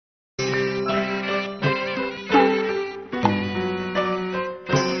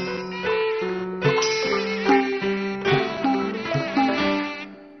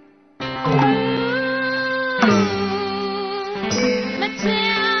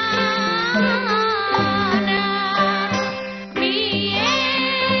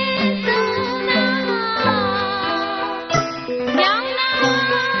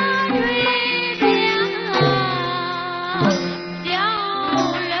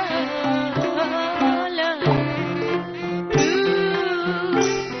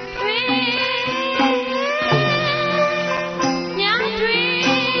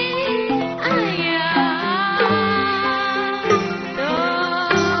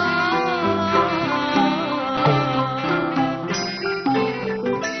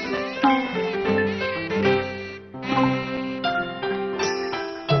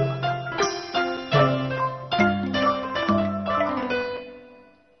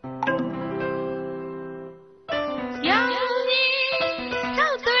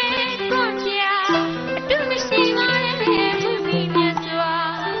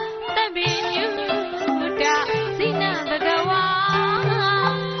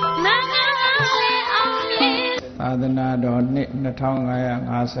သာသနာတော်နှစ်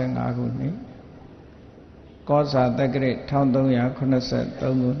2555ခုနှစ်ကောဇာတက္ကရာ1383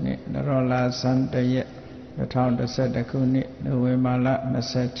ခုနှစ်နရောလာဇန်တရက်2011ခုနှစ်နိုဝင်ဘာလ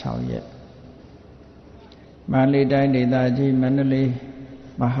26ရက်မန္တလေးတိုင်းဒေသကြီးမန္တလေး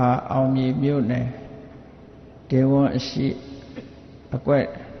မဟာအောင်မြေမြို့နယ်ဒေဝွန်အရှိအကွက်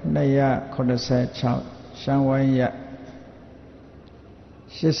286ရှမ်းဝိုင်းရ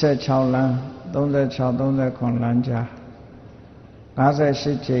86လမ်း36-39လမ်းကြား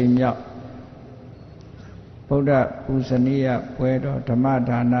58ကြိမ်မြောက်ဗုဒ္ဓပူဇနီယပွဲတော်ဓမ္မ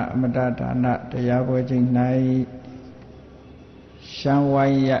ဒါနအမတဒါနတရားပွဲချိန်၌ရှမ်းဝို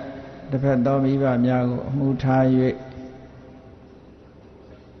င်းရတစ်ဖက်သောမိဘများကိုအမှုထား၍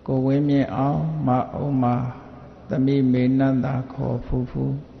ကိုဝင်းမြင့်အောင်မအုံးမသမီးမေနန္တာခေါ်ဖူး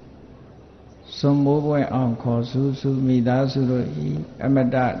ဖူးစွန်မိုးပွဲအောင်ခေါ်စုစုမိသားစုတို့ဤအမ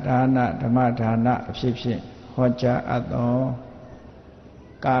တဒါနဓမ္မဒါနအဖြစ်ဖြင့်ဟောကြားအပ်သော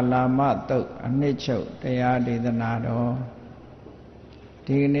ကာလမတုတ်အနှစ်ချုပ်တရားဒေသနာတော်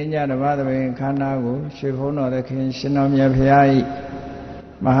ဒီကနေ့ညဓမ္မသဘင်ခန္ဓာကိုရွှေဘုန်းတော်သခင်ရှင်တော်မြတ်ဖရာဤ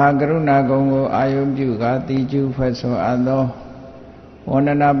မဟာကရုဏာဂုဏ်ကိုအာယုပြုကာတိကျူဖွဲ့ဆိုအပ်သောဝန္ဒ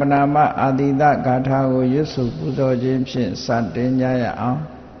နာပနာမအာတိတဂါထာကိုရွတ်ဆိုပူဇော်ခြင်းဖြင့်စတင်ကြရအောင်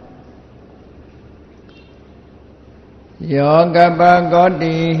ယောကပကော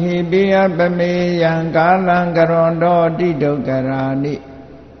တိဟိပိယပမေယံကာလံကရွန်တောတိဒုက္ခရာနိ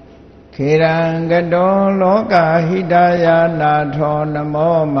ခေရံကတောလောကဟိတယာနာထောန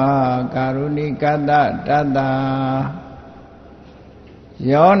မောမကာရုဏိကတတတ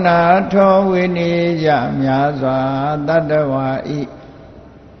ယောနာထောဝိနိယမြာစွာတတ္တဝါဤ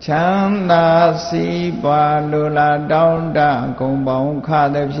ချမ်းသာစီးပွားလိုလားတောင်းတဂုံပေါင်းခ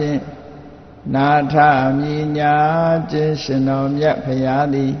သဖြင့်နာထမြညာခြင်းရှင်တော်မြတ်ဖရာ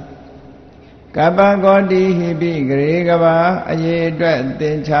သည်ကပ္ပကောတိဟိပိဂရေကဘာအရေးအတွက်သ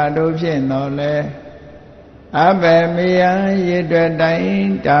င်္ချာတို့ဖြင့်တော်လဲအဘယ်မေယံရေအတွက်တို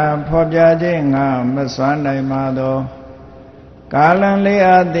င်းတာဖော်ပြခြင်းငါမစွမ်းနိုင်ပါသောကာလံလေး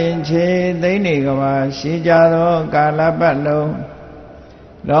အသင်ချေသိနေကဘာရှိကြသောကာလပတ်လုံး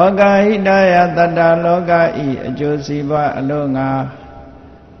လောကဟိတယတတ္တလောကဤအကျိုးစီးပွားအလို့ငါ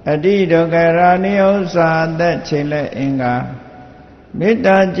အတိဒုက္ခရာနိဥ္စာသက်ချိန်လက်အင်္ဂါမေတ္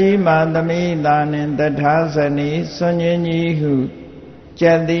တာကြီးမာသမိသာနှင့်တထာဇနီစွန်ញင်းကြီးဟုကျ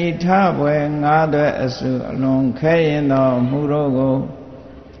က်တိထဘွယ်ငါးသွဲအစုအလွန်ခဲရင်တော်မူတော့ကို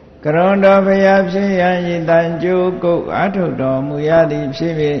ကရွန်တော်ဘုရားဖြစ်ရန်ဤတန်ကြိုးကုတ်အထုတော်မူရသည်ဖြ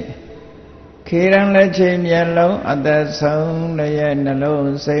စ်၍ခေရန်လက်ချိန်မျက်လုံးအသက်ဆုံးလည်းရဲ့နှ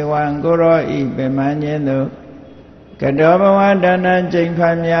လုံးစိတ်ဝံကိုရောဤပင်မခြင်းသို့ကတောဘဝဒါနကျိန်ဖ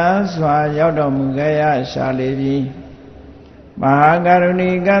န်များစွာရောက်တော်မူခဲ့ရရှာလေပြီမဟာကရုဏီ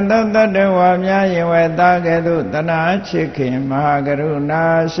ကတတ္တဝါများယင်ဝဲသားကဲ့သို့တနာချစ်ခင်မဟာကရုဏာ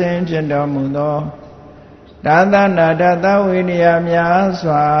ရှင်ဖြစ်တော်မူသောဒါသနာဒသဝိနည်းများ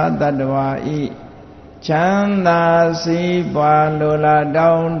စွာတတ္တဝါဤချမ်းသာစီးပွားလိုလား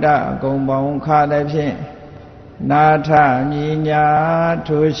တောင်းတဂုံပေါင်းခသဖြင့်နာထမြညာ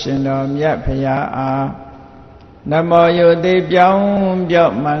ထိုးရှင်တော်မြတ်ဖရာအားနမောယုတိပြောင်း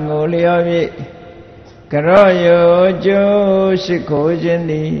ပြော့မှန်ကိုလျော်၍ကရောယုကျိုးရှိခိုးခြင်း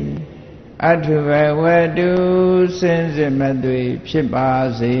သည်အထုဘဝတုစင်စစ်မသွေဖြစ်ပါ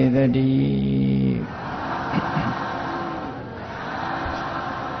စေတည်း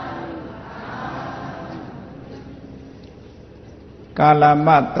ကာလမ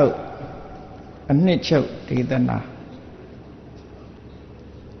တုတ်အနှစ်ချုပ်ဒေသနာ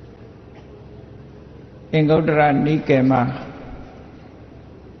အင်္ဂုတ္တရနိကေမှာ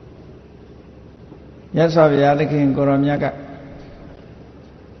မြတ်စွာဘုရားသခင်ကိုရောမြတ်က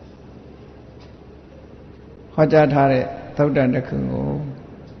ဟောကြားထားတဲ့သုတ်တန်တစ်ခုကို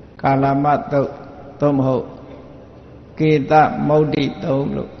ကာလမသုတ်သို့မဟုတ်ကေသမုဒ္ဒိသုတ်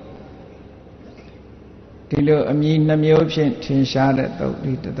လို့ဒီလိုအမည်နှမျိုးဖြင့်ထင်ရှားတဲ့သုတ်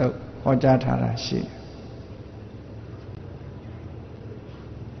ဒီသုတ်ဟောကြားထားတာရှိတယ်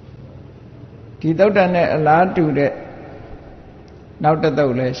ဒီသုတ်တန်နဲ့အလားတူတဲ့နောက်တစ်သု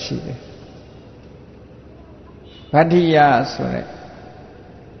တ်လည်းရှိတယ်ဗတ္ထိယဆိုတဲ့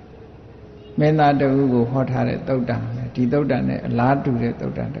မင်းသားတဦးကိုဟောထားတဲ့သုတ်တန်လေဒီသုတ်တန်နဲ့အလားတူတဲ့သု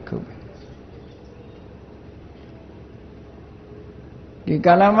တ်တန်တစ်ခုပဲဒီ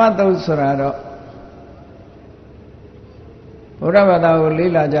ကာလမသုတ်ဆိုတာတော့ဘုရားဘာသာကို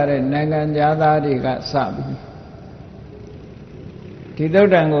လေ့လာကြတဲ့နိုင်ငံသားတွေကစပြီးဒီသုတ်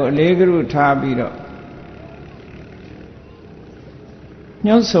တန်ကိုအလေးကရုထားပြီးတော့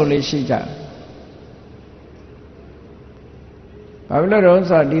ညှို့ဆိုလေးရှိကြတယ်ဘာဖြစ်လို့တော့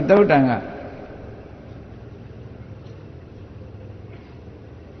ဆိုဒီသုတ်တန်က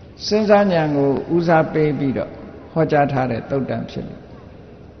စဉ်းစားဉာဏ်ကိုဦးစားပေးပြီးတော့ဟောကြားထားတဲ့သုတ်တံဖြစ်တယ်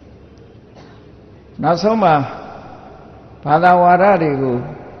နောက်ဆုံးမှာဘာသာဝါဒတွေကို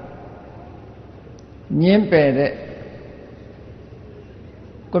ညှင်းပယ်တဲ့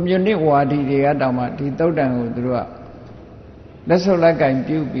ကွန်မြူနစ်ဝါဒီတွေကတောင်မှဒီသုတ်တံကိုသူတို့ကလက်ဆုပ်လက်ကင်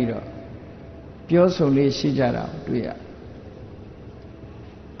ပြုပြီးတော့ပြောဆိုလေးရှိကြတာကိုတွေ့ရ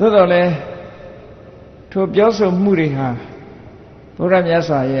သို့တော်လည်းထိုပြောဆိုမှုတွေဟာဘုရားမြတ်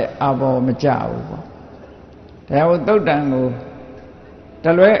စွာရဲ့အာဘော်မကြဘူးပေါ့တရားဝသုတ်တံကိုတ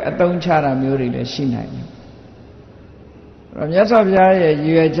လွဲအသုံးချတာမျိုးတွေလည်းရှိနိုင်တယ်အဲ့တော့မြတ်စွာဘုရားရဲ့ရ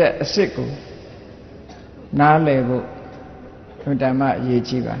ည်ရွယ်ချက်အစစ်ကိုနားလည်ဖို့ဓမ္မအရေး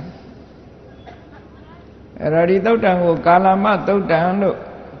ကြီးပါအဲ့တော့ဒီသုတ်တံကိုကာလမသုတ်တံလို့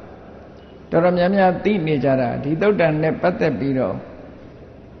တော်တော်များများသိနေကြတာဒီသုတ်တံနဲ့ပတ်သက်ပြီးတော့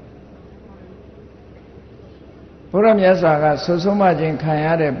ဘုရားမြတ်စွာကဆုဆုံးမခြင်းခံရ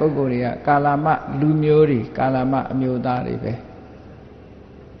တဲ့ပုဂ္ဂိုလ်တွေကကာလမလူမျိုးတွေကာလမအမျိုးသားတွေပဲ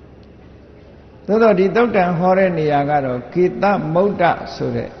သို့တော့ဒီသုတ်တံဟောတဲ့နေရာကတော့ကေတမုဒ္ဒဆို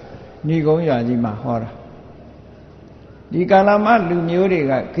တဲ့ဏိဂုံးရွာကြီးမှာဟောတာဒီကာလမလူမျိုးတွေ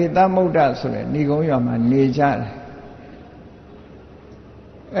ကကေတမုဒ္ဒဆိုတဲ့ဏိဂုံးရွာမှာနေကြတယ်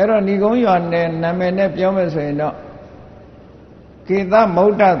အဲ့တော့ဏိဂုံးရွာနဲ့နာမည်နဲ့ပြောမယ်ဆိုရင်တော့ကေတမု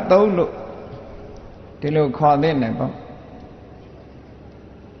ဒ္ဒသုံးလို့ဒီလိုခေါ်သင့်တယ်ပေါ့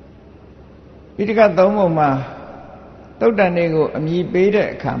ပိဋကသုံးပုံမှာသုတ်တန်တွေကိုအမည်ပေးတဲ့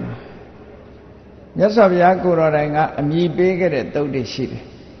အခါမှာမြတ်စွာဘုရားကိုယ်တော်တိုင်ကအမည်ပေးခဲ့တဲ့သုတ်တွေရှိတယ်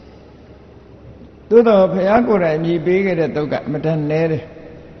သို့တော့ဘုရားကိုယ်တိုင်အမည်ပေးခဲ့တဲ့သုတ်ကအမတန်နည်းတယ်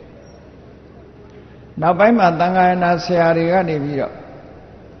နောက်ပိုင်းမှာသံဃာနာဆရာတွေကနေပြီးတော့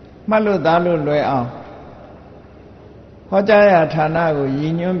မှတ်လို့သားလို့လွယ်အောင်ဟောကြားရာဌာနကိုရ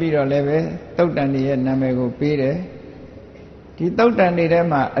ည်ညွှန်းပြီးတော့လည်းပဲသုတ်တန်တွေရဲ့နာမည်ကိုပေးတယ်ဒီသုတ်တန်တွေထဲ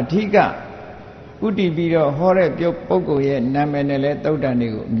မှာအဓိကဥတည်ပြီးတော့ဟောတဲ့ပုဂ္ဂိုလ်ရဲ့နာမည်နဲ့လည်းသုတ်တန်တွေ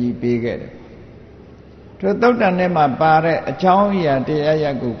ကိုအမည်ပေးခဲ့တယ်ထိုသုတ်တန်ထဲမှာပါတဲ့အကြောင်းအရာတရားရ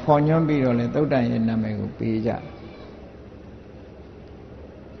ပ်ကိုဖော်ညွှန်းပြီးတော့လည်းသုတ်တန်ရဲ့နာမည်ကိုပေးကြ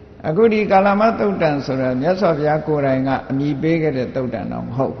အခုဒီကာလမသုတ်တန်ဆိုတာမြတ်စွာဘုရားကိုယ်တိုင်ကအမည်ပေးခဲ့တဲ့သုတ်တန်တော့မ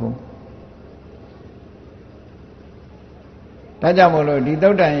ဟုတ်ဘူးဒါကြောင့်မို့လို့ဒီသု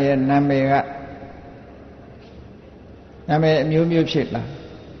တ်တန်ရဲ့နာမည်ကနာမည်အမျိုးမျိုးဖြစ်လာ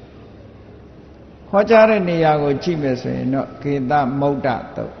ဟောကြားတဲ့နေရာကိုကြည့်မယ်ဆိုရင်တော့ကေတမုဒ္ဒ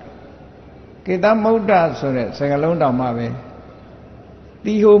သုတ်ကေတမုဒ္ဒဆိုတဲ့စကားလုံးတောင်မှပဲ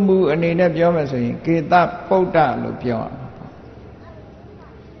တိဟိုမူအနေနဲ့ပြောမယ်ဆိုရင်ကေတပုဒ္ဒလို့ပြောရမှာပေါ့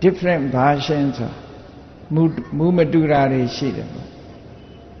different versions မူမတူတာတွေရှိတယ်ပေါ့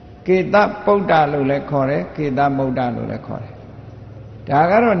ကေတပုဒ္ဒလို့လည်းခေါ်တယ်ကေတမုဒ္ဒလို့လည်းခေါ်တယ်ဒါ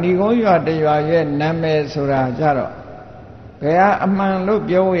ကတော့ဏိဂုံးရွာတရွာရဲ့နာမည်ဆိုတာကြတော့ဘယ်ဟာအမှန်လို့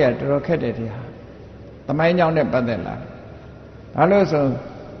ပြောရတော်တော်ခက်တယ်တရားသမိုင်းကြောင့်နဲ့ပတ်သက်လာဘာလို့ဆို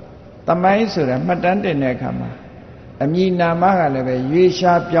သမိုင်းဆိုတာမှတ်တမ်းတင်တဲ့အခါမှာအမည်နာမကလည်းပဲရွေ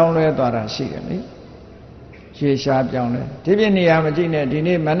ရှားပြောင်းလဲသွားတာရှိတယ်လေရွေရှားပြောင်းလဲဒီပြနေရာမကြည့်နဲ့ဒီ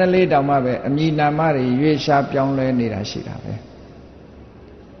နေ့မန္တလေးတောင်မှပဲအမည်နာမတွေရွေရှားပြောင်းလဲနေတာရှိတာပဲ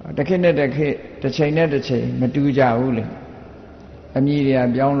တစ်ခေတ်နဲ့တစ်ခေတ်တစ်ချိန်နဲ့တစ်ချိန်မတူကြဘူးလေအမည်တွေက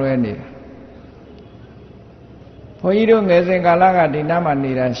ပြောင်းလဲနေတာဘုန်းကြီးတို့ငယ်စဉ်ကာလကဒီနားမှာ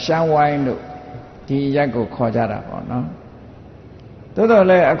နေတာရှမ်းဝိုင်းလို့ဒီရက်ကိုခေါ်ကြတာပေါ့နော်သို့တော်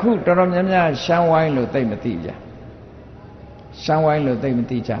လည်းအခုတော်တော်များများရှမ်းဝိုင်းလို့သိမသိကြရှမ်းဝိုင်းလို့သိမ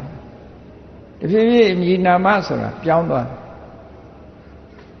သိကြတဖြည်းဖြည်းအမည်နာမဆိုတာပြောင်းသွား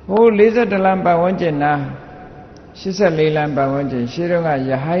ဟို42လမ်းပတ်ဝန်းကျင်နာ84လမ်းပတ်ဝန်းကျင်ရှေးတုန်းက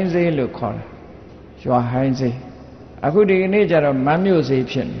ရဟိုင်းစေးလို့ခေါ်တယ်ရွာဟိုင်းစေးအခုဒီကနေ့ကျတော့မန်းမြို့စေး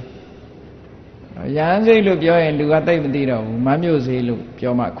ဖြစ်နေရဟန်းစေးလို့ပြောရင်လူကသိမသိတော့ဘူးမန်းမြို့စေးလို့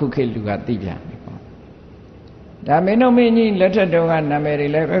ပြောမှခုခေတ်လူကသိပြန်ပြီပေါ့ဒါမင်းတို့မင်းကြီးလက်ထက်တုန်းကနာမည်တွေ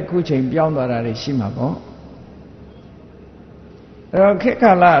လည်းပဲခုချိန်ပြောင်းသွားတာတွေရှိမှာပေါ့အဲ့တော့ခေတ်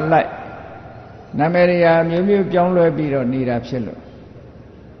ကာလအလိုက်နာမည်တွေဟာမျိုးမျိုးပြောင်းလဲပြီးတော့နေတာဖြစ်လို့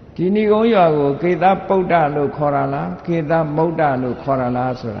ဒီဏိဂုံးရွာကိုကေတပုဒ္ဒလို့ခေါ်တာလားကေတမုဒ္ဒလို့ခေါ်တာ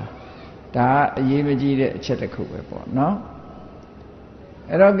လားဆိုတာဒါအရေးမကြီးတဲ့အချက်တစ်ခုပဲပေါ့နော်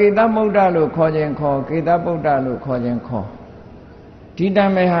အဲ့တော့ကေတမုဒ္ဒလို့ခေါ်ခြင်းခေါ်ကေတပုဒ္ဒလို့ခေါ်ခြင်းခေါ်ဒီနာ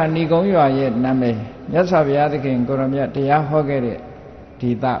မည်ဟာဏိဂုံးရွာရဲ့နာမည်မြတ်စွာဘုရားသခင်ကိုရမြတ်တရားဟောခဲ့တဲ့ဒေ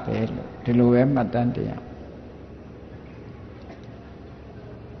သပဲလို့ဒီလိုပဲမှတ်တမ်းတင်ရအောင်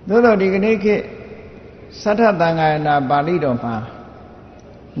သို့တော့ဒီကနေ့ခေတ်သတ္ထသံဃာယနာပါဠိတော်မှာ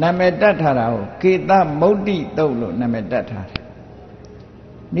နာမည်တတ်ထားတာကိုကေတမုဒ္ဒိသုတ်လို့နာမည်တတ်ထားတယ်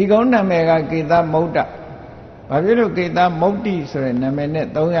ဏိဂုံးနာမည်ကကေတမုဒ္ဒဘာဖြစ်လို့ကေတမုဒ္ဒိဆိုတဲ့နာမည်နဲ့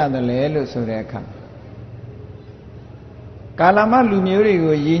သုံးရတယ်လဲလို့ဆိုတဲ့အခါက ကာလမလူမျိုးတွေ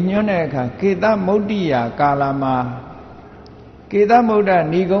ကိုရည်ညွှန်းတဲ့အခါကေသမုဒ္ဒိယကာလမကေသမုဒ္ဒ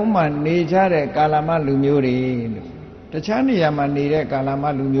ဏီကုံးမှာနေကြတဲ့ကာလမလူမျိုးတွေလို့တခြားနေရာမှာနေတဲ့ကာလမ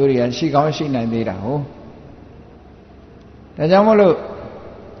လူမျိုးတွေကရှိကောင်းရှိနိုင်သေးတာဟုတ်ဒါကြောင့်မို့လို့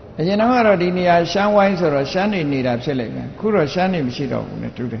အရင်ကတော့ဒီနေရာရှမ်းဝိုင်းဆိုတော့ရှမ်းနေနေတာဖြစ်လိမ့်မယ်ခုတော့ရှမ်းနေမရှိတော့ဘူး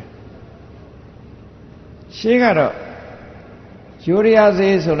နဲ့တူတယ်ရှေးကတော့ယူရီးယား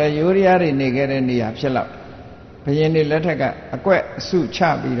ဈေးဆိုလဲယူရီးယားတွေနေခဲ့တဲ့နေရာဖြစ်တော့ဘုရင်တွေလက်ထက်ကအကွက်အစုချ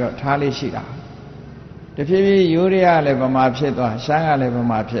ပြီးတော့ထားလေးရှိတာတဖြည်းဖြည်းယူရီးယားလည်းဗမာဖြစ်သွားရှမ်းကလည်းဗ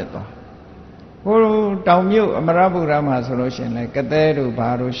မာဖြစ်သွားဟိုတောင်မြုပ်အမရပူရမှာဆိုလို့ရှိရင်လည်းကသဲတို့ဘာ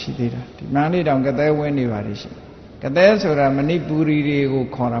တို့ရှိသေးတာဒီမန္တလေးတောင်ကသဲဝင်းနေပါလိမ့်ရှိကသဲဆိုတာမဏိပူရီတွေကို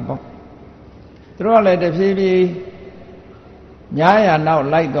ခေါ်တာပေါ့သူတို့ကလည်းတဖြည်းဖြည်းညားရနောက်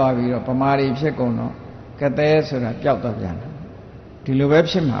လိုက်သွားပြီးတော့ဗမာတွေဖြစ်ကုန်တော့ကသဲဆိုတာပျောက်သွားပြန်တယ်ဒီလိုပဲ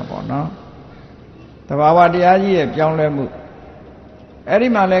ဖြစ်မှာပေါ့နော်တဘာဝတရားကြီးရဲ့ပြောင်းလဲမှုအဲ့ဒီ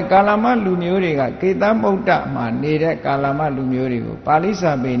မှာလဲကာလမလူမျိုးတွေကကေသမုဒ္ဒမှာနေတဲ့ကာလမလူမျိုးတွေကိုပါဠိ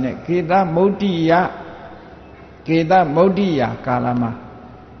စာပေနဲ့ကေသမုဒ္ဒိယကာလမ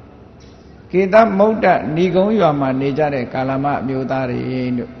ကေသမုဒ္ဒဏီကုံးရွာမှာနေကြတဲ့ကာလမအမျိုးသားတွေ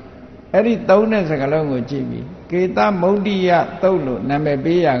တို့အဲ့ဒီသုံးတဲ့စကားလုံးကိုကြည့်ပြီးကေသမုဒ္ဒိယသုတ်လို့နာမည်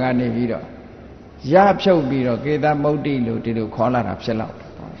ပေးရကနေပြီးတော့ရဖြုတ်ပြီးတော့ကေသမုဒ္ဒိလို့ဒီလိုခေါ်လာတာဖြစ်လောက်တ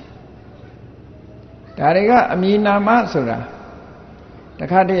ယ်ပေါ့ဒါတွေကအမည်နာမဆိုတာတ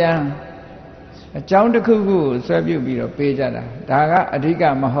ခါတည်းအကြောင်းတစ်ခုခုကိုဆွဲပြုတ်ပြီးတော့ပေးကြတာဒါကအဓိက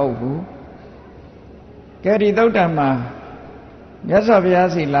မဟုတ်ဘူးကဲဒီသုတ်တံမှာမြတ်စွာဘုရား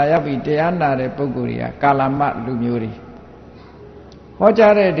စီလာရောက်ပြီးတရားနာတဲ့ပုဂ္ဂိုလ်တွေကကာလမလူမျိုးတွေဟော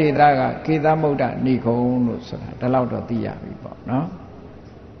ကြားတဲ့ဒေသကကေသမုဒ္ဒဏီကုံလို့ဆိုတာဒါတော့တော့သိရပြီပေါ့နော်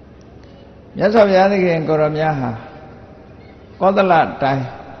မြတ်စွာဘုရားသခင်ကိုရောမြတ်ဟာကောသလတိုင်း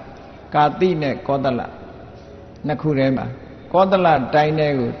ကာတိနဲ့ကောသလနှစ်ခုထဲမှာကောသလတိုင်းထဲ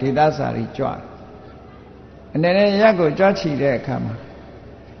ကိုဒေသစာရီကြွအနေနဲ့ရက်ကိုကြွချီတဲ့အခါမှာ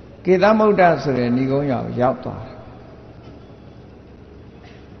ကေသမုဒ္ဒဆိုတဲ့ဏီကုံးရွာကိုရောက်သွားတယ်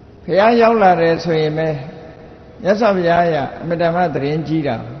ဘုရားရောက်လာတယ်ဆိုရင်ပဲမြတ်စွာဘုရားရဲ့အမြဲတမ်းသတင်းကြီး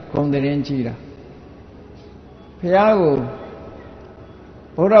တာဂုဏ်သတင်းကြီးတာဘုရားကို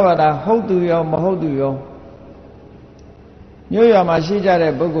ဘုရားဘာသာဟုတ်သူရောမဟုတ်သူရောမြို့ရွာမှာရှိကြ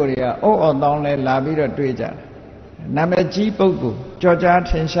တဲ့ပုဂ္ဂိုလ်တွေကအုတ်အော်တောင်းလဲလာပြီးတော့တွေ့ကြတယ်နာမည်ကြီးပုဂ္ဂိုလ်ကြော်ကြား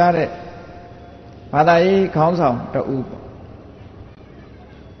ထင်ရှားတဲ့ဘာသာရေးခေါင်းဆောင်တဦးပေါ့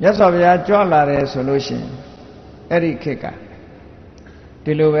မြတ်စွာဘုရားကြွလာတယ်ဆိုလို့ရှိရင်အဲ့ဒီခေတ်က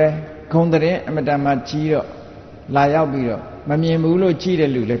ဒီလိုပဲဂုံတဲ့အမတန်မှကြီးတော့လာရောက်ပြီးတော့မမြင်ဘူးလို့ကြီးတဲ့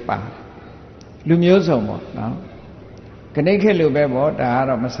လူလည်းပါလူမျိုးစုံပေါ့နော်ခဏိခေတ်လိုပဲပေါ့ဒါက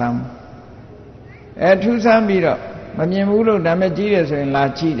တော့မဆမ်းဘူးထူးဆန်းပြီးတော့မမြင်ဘူးလို့နာမည်ကြီးတယ်ဆိုရင်လာ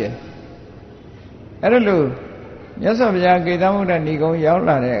ကြည့်တယ်အဲ့ဒါလို့မြတ်စွာဘုရားကေသမုဒ္ဒဏီကုံးရောက်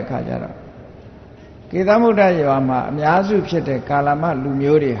လာတဲ့အခါကျတော့ကေသမုဒ္ဒရွာမှာအများစုဖြစ်တဲ့ကာလမလူ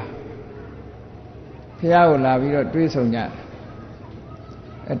မျိုးတွေဟာဘုရားကိုလာပြီးတော့တွေးဆုံကြတယ်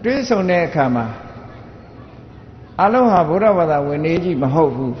တွေးဆုံတဲ့အခါမှာအလုံးဟာဘုရားဘာသာဝင်နေကြီးမဟု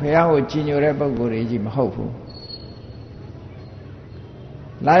တ်ဘူးဘုရားကိုကြည်ညိုတဲ့ပုဂ္ဂိုလ်တွေကြီးမဟုတ်ဘူး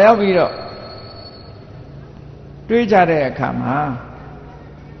လာရောက်ပြီးတော့တွေးကြတဲ့အခါမှာ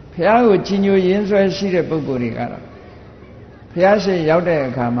ဘုရားကိုကြည်ညိုရင်းဆွဲရှိတဲ့ပုဂ္ဂိုလ်တွေကတော့ဘုရားရှိရောက်တဲ့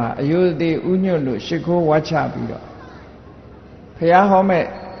အခါမှာအယုသေဥညွတ်လို့ရှ िख ိုးဝါချပြီးတော့ဘုရားဟောမဲ့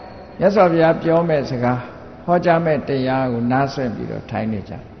မြတ်စွာဘုရားပြောမဲ့စကားဟောကြားမဲ့တရားကိုနားဆွင့်ပြီးတော့ထိုင်နေ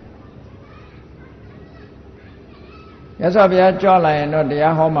ကြမြတ်စွာဘုရားကြွလာရင်တော့တ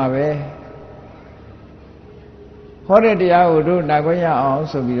ရားဟောမှာပဲဟောတဲ့တရားကိုတို့နာခွင့်ရအောင်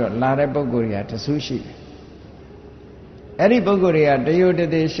ဆိုပြီးတော့လာတဲ့ပုဂ္ဂိုလ်တွေကတဆူးရှိတယ်အဲ့ဒီပုဂ္ဂိုလ်တွေကတယုတ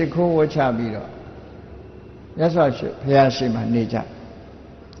တိရှ िख ိုးဝချပြီးတော့မြတ်စွာဘုရားရှိမှနေကြ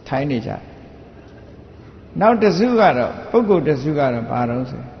ထိုင်နေကြနောက်တစုကတော့ပုဂ္ဂိုလ်တစုကတော့ဘာတော့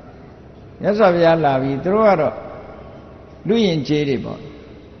ဆိုမြတ်စွာဘုရားလာပြီးသူတို့ကတော့လူယဉ်ကျေးတွေပေါ့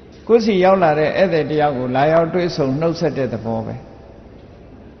ကိုယ်စီရောက်လာတဲ့ဧည့်သည်တယောက်ကိုလာရောက်တွေ့ဆုံနှုတ်ဆက်တဲ့သဘောပဲ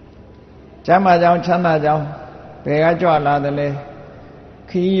ကျမ်းမာကြောင်းချမ်းသာကြောင်းဘယ်ကကြွလာသလဲ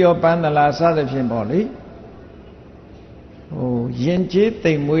ခီးရောပန်းသလားစသဖြင့်ပေါ့လေယဉ်ကျေး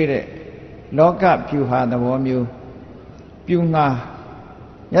သိမ်မွေးတဲ့လောကပြူဟာသဘောမျိုးပြူငါ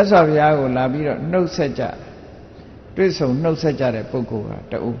မြတ်စွာဘုရားကိုလာပြီးတော့နှုတ်ဆက်ကြတွေ့ဆုံနှုတ်ဆက်ကြတဲ့ပုဂ္ဂိုလ်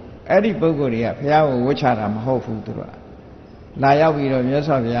ကတူအဲ့ဒီပုဂ္ဂိုလ်တွေကဘုရားကိုဝှချတာမဟုတ်ဘူးသူတို့ကလာရောက်ပြီးတော့မြတ်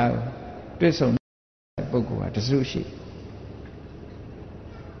စွာဘုရားကိုတွေ့ဆုံတဲ့ပုဂ္ဂိုလ်ကတစုရှိ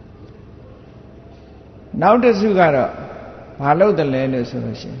နောက်တစုကတော့ဘာလို့တလဲလို့ဆို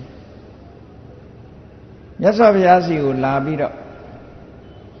လို့ရှိရင်မြတ်စွာဘုရားစီကိုလာပြီးတော့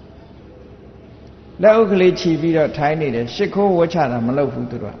လက်ဥကလေးခြီးပြီးတော့ထိုင်နေတယ်ရှ िख ိုးဝှချတာမလုပ်ဘူး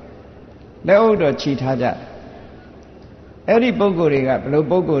သူတို့ကလက်ဥတော့ခြီးထားကြအဲ့ဒီပုဂ္ဂိုလ်တွေကဘယ်လို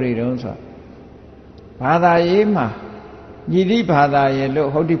ပုဂ္ဂိုလ်တွေတုံးဆိုဘာသာရေးမှာညီတိဘာသာရေးလို့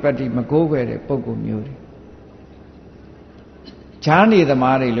ဟုတ်တိပတ္တိမကိုးခွဲတဲ့ပုဂ္ဂိုလ်မျိုးတွေဈာနေသ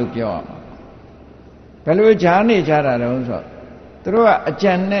မားတွေလို့ပြောရမှာဘယ်လိုဈာနေကြတာတုံးဆိုသူတို့ကအ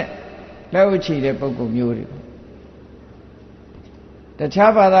ကြံနဲ့လက်ဥချီတဲ့ပုဂ္ဂိုလ်မျိုးတွေတ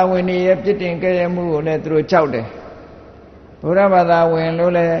ခြားဘာသာဝင်တွေရဲ့ပြစ်တင်ကြဲမှုကိုလည်းသူတို့ကြောက်တယ်ဘုရားဘာသာဝင်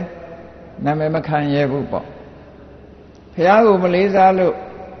လို့လည်းနာမည်မခံရဘူးပေါ့ဘုရားကိုမလေးစားလို့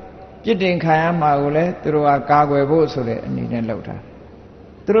ပြစ်တင်ခံရမှာကိုလည်းသူတို့ကကာကွယ်ဖို့ဆိုတဲ့အနေနဲ့လုပ်တာ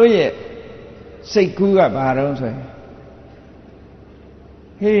သူတို့ရဲ့စိတ်ကူးကဘာတုံးဆိုရင်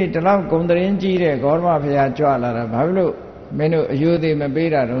ဟေးဒီလောက်ဂုံတရင်ကြီးတဲ့ဂေါတမဘုရားကြွလာတာဘာဖြစ်လို့မင်းတို့အယုသေးမပေး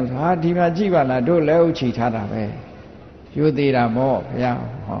တာတုံးဆိုဟာဒီမှာကြည့်ပါလားတို့လက်ဥချီထားတာပဲယူသေးတာမောဘုရား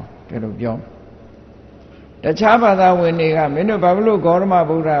ဟောဒီလိုပြောတခြားဘာသာဝင်တွေကမင်းတို့ဘာဖြစ်လို့ဂေါတမ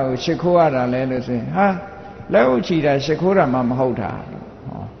ဗုဒ္ဓကိုရှ िख ိုးရတာလဲလို့ဆိုရင်ဟာလက်ဥချီတာရှ िख ိုးတာမှမဟုတ်တာ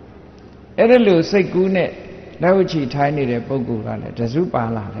ဟောအဲ့ဒါလို့စိတ်ကူးနဲ့လက်ဥချီထိုင်းနေတဲ့ပုဂ္ဂိုလ်ကလည်းတစုပါ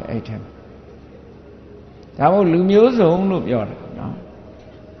လာတယ်အဲ့ထဲမှာဒါမို့လူမျိုးစုံလို့ပြောတယ်နော်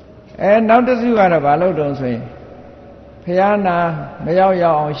နောက်တစ်စုကတော့ဘာလို့တုံးဆိုရင်ဘုရားနာမရောက်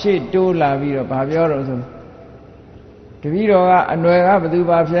အောင်ရှေ့တိုးလာပြီးတော့ဘာပြောတော့ဆိုတပည့်တော်ကအနွယ်ကဘသူ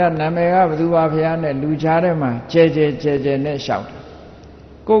ပါဖျားနာမည်ကဘသူပါဖျားနဲ့လူချားထဲမှာကျဲနဲ့လျှောက်တယ်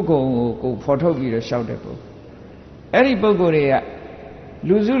ကိုယ်ကိုဖော်ထုတ်ပြီးတော့လျှောက်တဲ့ပုဂ္ဂိုလ်အဲ့ဒီပုဂ္ဂိုလ်တွေက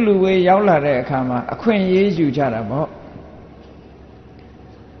လူစုလူဝေးရောက်လာတဲ့အခါမှာအခွင့်အရေးယူကြတာပေါ့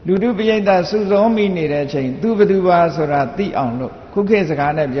လူတို့ပိဋကစုစုံမိနေတဲ့အချိန်သူဘသူပါဆိုတာသိအောင်လို့ခုခေတ်စ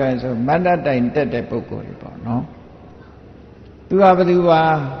ကားနဲ့ပြောရင်ဆိုမန္တတိုင်တက်တဲ့ပုဂ္ဂိုလ်တွေပေါ့နော်သူကဘသူပါ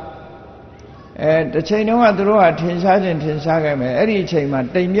တစ်ချိန်တုန်းကသူတို့ကထင်ရှားခြင်းထင်ရှားခဲ့မယ်အဲ့ဒီအချိန်မှာ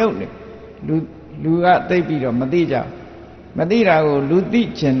တိမ်မြုပ်နေလူကသိပ်ပြီးတော့မသိကြမသိတာကိုလူသိ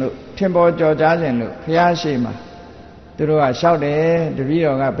ခြင်းလို့ထင်ပေါ်ကြော်ကြားခြင်းလို့ဘုရားရှိခိုးသူတို့ကလျှောက်တယ်တပည့်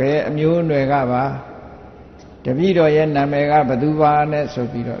တော်ကဘယ်အမျိုးအနွယ်ကပါတပည့်တော်ရဲ့နာမည်ကဘသူပါနဲ့ဆို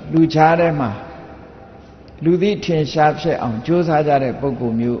ပြီးတော့လူချားထဲမှာလူသိထင်ရှားဖြစ်အောင်ကြိုးစားကြတဲ့ပုဂ္ဂို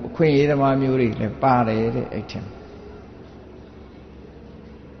လ်မျိုးအခွင့်အရေးသမားမျိုးတွေလည်းပါတယ်တဲ့အဲ့ထင်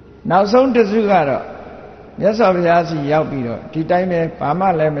နောက်ဆုံးတစ်စုကတော့မြတ်စွာဘုရားစီရောက်ပြီးတော့ဒီတိုင်းပဲဘာမှ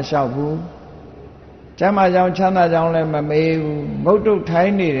လည်းမလျှောက်ဘူးကျမ်းမာကြောင်းချမ်းသာကြောင်းလည်းမမေးဘူးမုတ်တုတ်ထို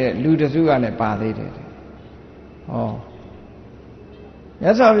င်းနေတဲ့လူတစ်စုကလည်းပါသေးတယ်ဟောမြ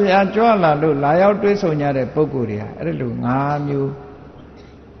တ်စွာဘုရားကြွလာလို့လာရောက်တွေ့ဆုံကြတဲ့ပုဂ္ဂိုလ်တွေဟာအဲ့လို၅မျိုး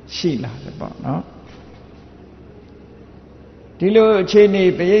ရှိလာတယ်ပေါ့နော်ဒီလိုအခြေအနေ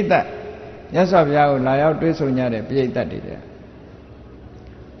ပရိသတ်မြတ်စွာဘုရားကိုလာရောက်တွေ့ဆုံကြတဲ့ပရိသတ်တွေ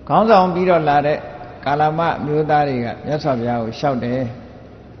ခေါင်းဆောင်ပြီးတော့လာတဲ့ကာလမမျိုးသားတွေကမြတ်စွာဘုရားကိုလျှောက်တယ်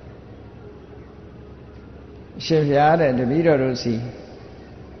အရှင်ဘုရားတဲ့တပည့်တော်တို့စီ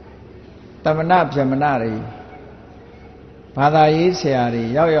တမနာဗြဟ္မဏတွေဘာသာရေးဆရာတွေ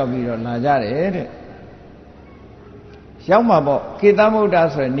ရောက်ပြီးတော့လာကြတယ်တဲ့ရောက်မှာပေါ့ကေသမုဒ္ဒ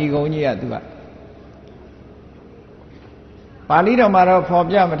ဆိုတဲ့ဏီကုံကြီးကသူကပါဠိတော်မှာတော့ဖော်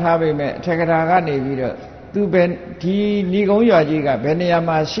ပြမထားပေမဲ့အထက်ကထာကနေပြီးတော့သူပဲဒီဏီကုံရွာကြီးကဘယ်နေရာ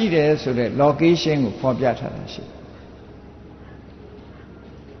မှာရှိတယ်ဆိုတဲ့ location ကိုဖော်ပြထားတာရှိ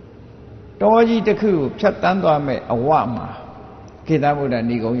တောကြီးတစ်ခုကိုဖြတ်တန်းသွားမဲ့အဝမှာကေသမုဒ္ဒ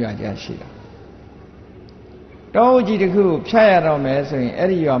ဏီကုံရွာကြီးရှိတာတောကြီးတစ်ခုကိုဖြတ်ရတော့မယ်ဆိုရင်အဲ့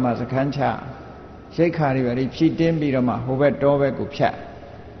ဒီရွာမှာစခန်းချရိတ်ခါတွေပဲဖြည့်တင်းပြီးတော့မှဟိုဘက်တောဘက်ကိုဖြတ်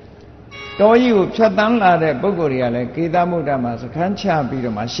တောကြီးကိုဖြတ်တန်းလာတဲ့ပုဂ္ဂိုလ်တွေကလည်းကေသမုဒ္ဒမှာစခန်းချပြီး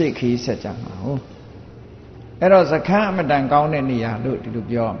တော့မှရှေ့ခီးဆက်ကြမှာဟုတ်အဲ့တော့စခန်းအမတန်ကောင်းတဲ့နေရာလို့ဒီလို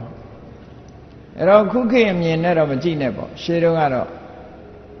ပြောရမှာအဲ့တော့ခုခေတ်အမြင်နဲ့တော့မကြည့်နဲ့ပေါ့ရှေးတုန်းကတော့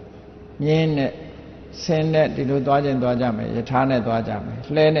မြင်းနဲ့ဆင်းနဲ့ဒီလိုသွားခြင်းသွားကြမယ်ယထာနဲ့သွားကြမယ်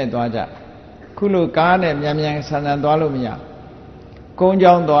လှဲနဲ့သွားကြခုလိုကားနဲ့မြန်မြန်ဆန်ဆန်သွားလို့မရကုန်း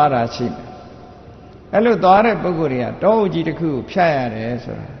ကြောင်းသွားတာရှိမယ်အဲ့လိုသွားတဲ့ပုဂ္ဂိုလ်တွေကတောအုပ်ကြီးတစ်ခုကိုဖြတ်ရတယ်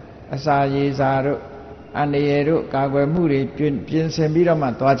ဆိုတာအစာရေစာတို့အန္တရာယ်တို့ကာကွယ်မှုတွေပြင်ဆင်ပြီးတော့မှ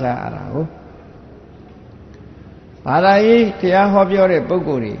သွားကြရတာဟုတ်ဘာသာရေးတရားဟောပြောတဲ့ပုဂ္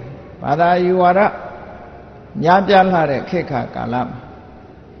ဂိုလ်တွေဘာသာယူဝါဒများပြားလာတဲ့ခေတ်ခါကာလမှာ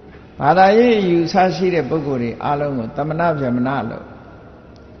ဘာသာရေးယူဆရှိတဲ့ပုဂ္ဂိုလ်တွေအားလုံးကိုတမနာဗြဟ္မဏလို့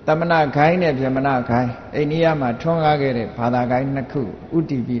တမနာခိုင်းနဲ့ဗြဟ္မဏခိုင်းအိန္ဒိယမှာထွန်းကားခဲ့တဲ့ဘာသာခိုင်းနှစ်ခုဥ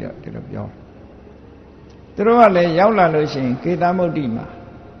တည်ပြီးတော့ဒီလိုပြောသူတို့ကလည်းရောက်လာလို့ရှိရင်ကေသမုဒ္ဒိမှာ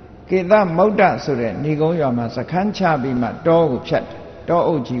ကေသမုဒ္ဒဆိုတဲ့ဏီကုံရွာမှာစခန်းချပြီးမှတောကိုဖြတ်တယ်တော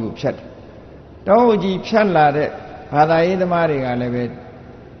အုပ်ကြီးကိုဖြတ်တယ်တောအုပ်ကြီးဖြတ်လာတဲ့ဘာသာရေးသမားတွေကလည်းပဲ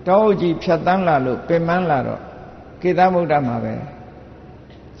တောအုပ်ကြီးဖြတ်တန်းလာလို့ပင်ပန်းလာတော့ကေသမုဒ္ဒမှာပဲ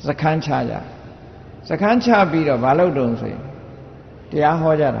စခန်းချကြ စခန်းချပြီးတော့ဘာလုပ်တုံးဆိုရင်တရား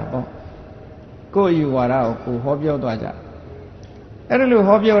ဟောကြတာပေါ့ကိုယ်ယူဝါဒကိုကိုဟောပြောသွားကြအဲ့ဒါလို့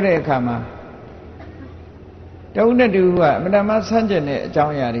ဟောပြောတဲ့အခါမှာတဦးနဲ့တူကအမှန်တမ်းဆန်းကျင်တဲ့အကြော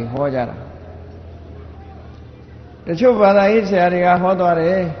င်းအရာတွေဟောကြတာတချို့ဘာသာရေးဆရာတွေကဟောသွားတ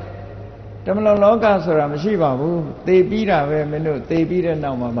ယ်ဓမ္မလုံလောကဆိုတာမရှိပါဘူးသေပြီးတာပဲမင်းတို့သေပြီးတဲ့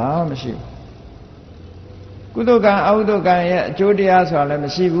နောက်မှာဘာမှမရှိဘူးကုသိုလ်ကံအကုသိုလ်ကံရဲ့အကျိုးတရားဆိုတာလည်းမ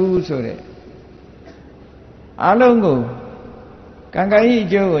ရှိဘူးဆိုတဲ့အလုံးကိုကံကံဤအ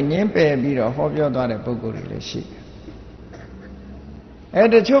ကျိုးကိုညှင်းပယ်ပြီးတော့ဟောပြောသွားတဲ့ပုဂ္ဂိုလ်တွေလည်းရှိတယ်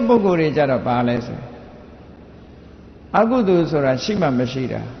တချို့ပုဂ္ဂိုလ်တွေကြတော့ဘာလဲဆိုအကုသိုလ်ဆိုတာရှိမှမရှိ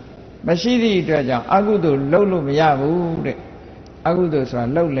တာမရှိသည့်အတွက်ကြောင့်အကုသိုလ်လုပ်လို့မရဘူးတဲ့အကုသိုလ်ဆိုတာ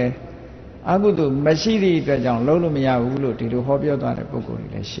လုပ်လဲအကုသိုလ်မရှိသည့်အတွက်ကြောင့်လုပ်လို့မရဘူးလို့ဒီလိုဟောပြောသွားတဲ့ပုဂ္ဂိုလ်တွေ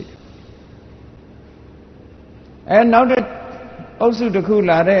လည်းရှိတယ်နောက်တဲ့အုပ်စုတစ်ခု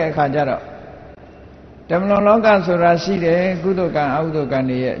လာတဲ့အခါကျတော့ဓမ္မလောကဆိုတာရှိတယ်ကုသိုလ်ကံအကုသိုလ်ကံ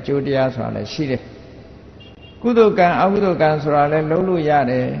တွေရဲ့အကျိုးတရားဆိုတာလည်းရှိတယ်ကုသိုလ်ကံအကုသိုလ်ကံဆိုတာလည်းလုပ်လို့ရ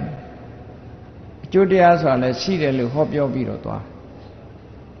တယ်အကျိုးတရားဆိုတာလည်းရှိတယ်လို့ဟောပြောပြီးတော့သွား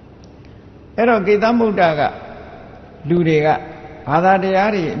အဲ့တော့ကေသမုဒ္ဒကလူတွေကဘာသာတ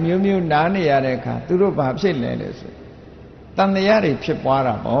ရားတွေအမျိုးမျိုးနားနေရတဲ့အခါသူတို့ဘာဖြစ်လဲလို့ဆိုတန်တရားတွေဖြစ်ပွား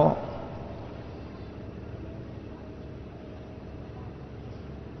တာပေါ့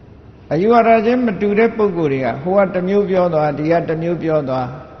အယူဝါဒချင်းမတူတဲ့ပုဂ္ဂိုလ်တွေကဟိုကတစ်မျိုးပြောသွားဒီကတစ်မျိုးပြောသွား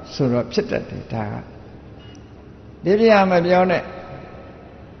ဆိုတော့ဖြစ်တတ်တယ်ဒါကဒီပြမပြောနဲ့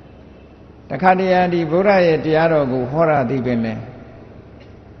တခါတည်းဒီဘုရားရဲ့တရားတော်ကိုဟောတာသိပင်လဲ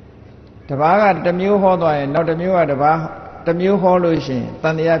တပားကတစ်မျိုးဟောသွားရင်နောက်တစ်မျိုးကတပားတစ်မျိုးဟောလို့ရှိရင်တ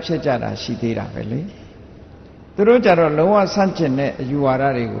န်တရားဖြစ်ကြတာရှိသေးတာပဲလေသူတို့ကြတော့လုံးဝဆန့်ကျင်တဲ့အယူဝါဒ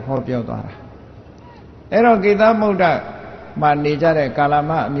တွေကိုဟောပြောသွားတာအဲ့တော့ကေသမုဒ္ဒမှာနေကြတဲ့ကာလ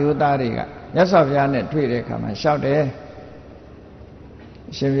မအမျိုးသားတွေကမြတ်စွာဘုရားနဲ့တွေ့တဲ့အခါမှာလျှောက်တယ်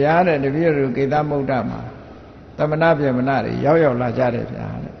ရှင်ဘုရားတဲ့တပည့်တို့ကေသမုဒ္ဒမှာသမဏဗေမဏတွေရောက်လာကြတယ်ဗျာ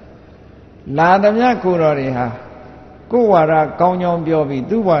တဲ့လာသမျှကိုတော်တွေဟာကိုယ်ဝါဒကောင်းကြောင်းပြောပြီး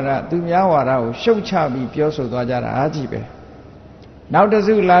သူ့ဝါဒသူများဝါဒကိုရှုတ်ချပြီးပြောဆိုသွားကြတာအားကြီးပဲနောက်တစ်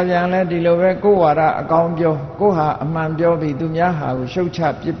စုလာပြန်လဲဒီလိုပဲကိုယ်ဝါဒအကောင်းပြောကိုယ်ဟာအမှန်ပြောပြီးသူများဟာကိုရှုတ်ချ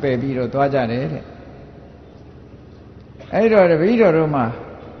ပြစ်ပယ်ပြီးတော့သွားကြတယ်တဲ့အဲ့တော့တပည့်တော်တို့မှာ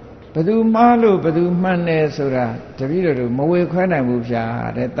ဘယ်သူမှားလို့ဘယ်သူမှန်တယ်ဆိုတာတပည့်တော်တို့မဝေခွဲနိုင်ဘူးဗျာ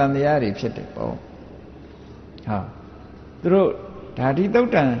တဲ့တန်တရားတွေဖြစ်တယ်ပေါ့ဟာသူတို့ဓာတိတုတ်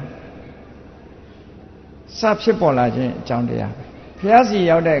တန်စဖြစ်ပေါ်လာခြင်းအကြောင်းတရားပဲဘုရားစီ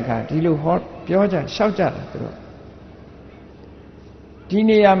ရောက်တဲ့အခါဒီလိုဟောပြောကြလျှောက်ကြတာသူတို့ဒီ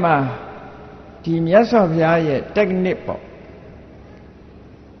နေရာမှာဒီမြတ်စွာဘုရားရဲ့ technique ပေါ့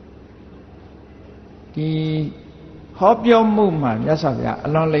ဒီဟောပြောမှုမှာမြတ်စွာဘုရားအ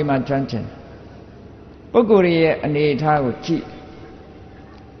လွန်လိမ္မာကျွမ်းကျင်ပုဂ္ဂိုလ်ရဲ့အနေအထားကိုကြည့်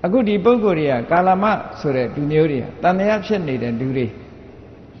အခုဒီပုဂ္ဂိုလ်တွေကကာလမဆိုတဲ့လူမျိုးတွေကတန်တရားဖြစ်နေတဲ့လူတွေ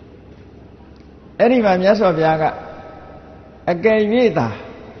အဲ့ဒီမှာမြတ်စွာဘုရားကအကယ်၍သာ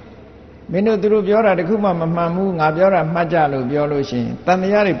မင်းတို့သူတို့ပြောတာတခုမှမမှန်ဘူးငါပြောတာမှတ်ကြလို့ပြောလို့ရှိရင်တန်တ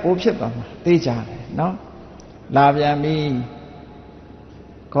ရားတွေပိုးဖြစ်သွားမှာသိကြတယ်နော်လာပြန်ပြီ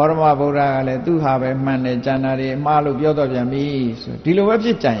ခောရမဗုဒ္ဓကလည်းသူ့ဟာပဲမှန်တယ်ကျန်တာတွေမှားလို့ပြောတော့ပြန်ပြီဆိုဒီလိုပဲဖြ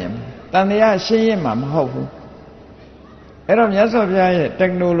စ်ကြရင်တန်တရားရှင်းရင်မှမဟုတ်ဘူးအဲ့တော့မြတ်စွာဘုရားရဲ့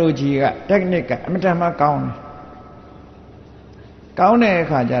technology က technique ကအမြဲတမ်းကောင်းတယ်ကောင်းတဲ့အ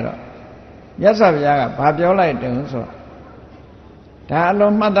ခါကျတော့မြတ်စွာဘုရားကဘာပြောလိုက်တယ်ဆိုတော့ဒါအ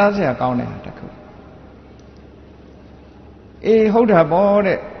လုံးမှတ်သားစရာကောင်းတယ်တခုအေးဟုတ်တာပေါ့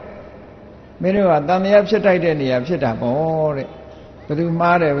တဲ့မင်းတို့ကတန်တရားဖြစ်တိုက်တဲ့နေရာဖြစ်တာပေါ့တဲ့ဘယ်သူ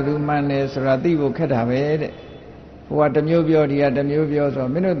မှားတယ်ဘယ်သူမှန်တယ်ဆိုတာသိဖို့ခက်တာပဲတဲ့ဟိုကတစ်မျိုးပြောဒီကတစ်မျိုးပြောဆို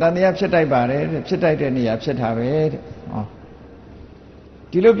မင်းတို့တန်တရားဖြစ်တိုက်ပါတယ်တဲ့ဖြစ်တိုက်တဲ့နေရာဖြစ်တာပဲတဲ့ဟော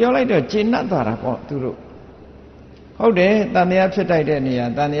ဒီလိုပြောလိုက်တော့ကျင့်납သွားတာပေါ့သူတို့ဟုတ်တယ်တန်တရားဖြစ်တိုက်တဲ့နေရာ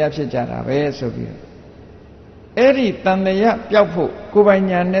တန်တရားဖြစ်ကြတာပဲဆိုပြီးအဲ့ဒီတန်တရားပျောက်ဖို့ကိုယ်ပိုင်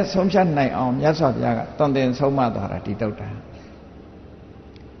ဉာဏ်နဲ့ဆုံးဖြတ်နိုင်အောင်မြတ်စွာဘုရားကတန်တင်ဆုံးမသွားတာဒီတုတ်တာ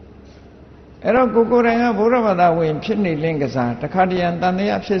အဲ့တော့ကိုယ်တိုင်ကဘုရားဘာသာဝင်ဖြစ်နေလင့်ကစားတခါတရံတန်တ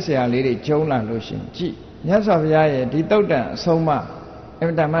ရားဖြစ်เสียလေးတွေကျုံလာလို့ရှင်ကြည့်မြတ်စွာဘုရားရဲ့ဒီတုတ်တန်အဆုံးမအ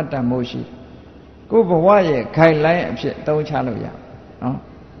မြဲတမ်းတန်မိုးရှိကိုယ်ဘဝရဲ့ခိုင်လိုင်းအဖြစ်သုံးချလို့ရနော်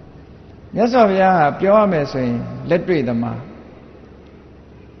မြတ်စွာဘုရားဟာပြောရမယ်ဆိုရင်လက်တွေ့သမား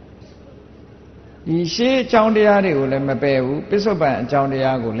ဒီရှေးအကြောင်းတရားတွေကိုလည်းမပယ်ဘူးပစ္စုပန်အကြောင်းတ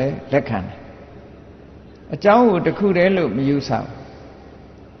ရားကိုလည်းလက်ခံတယ်အကြောင်းကိုတစ်ခုတည်းလို့မယူဆဘူး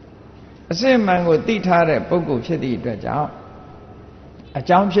အစစ်မှန်ကိုသိထားတဲ့ပုဂ္ဂိုလ်ဖြစ်သည့်အတွက်ကြောင့်အ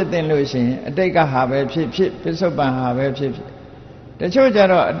ကြောင်းဖြစ်တဲ့လို့ရှိရင်အတိတ်ကဟာပဲဖြစ်ဖြစ်ပစ္စုပန်ဟာပဲဖြစ်ဖြစ် တချို့ကြ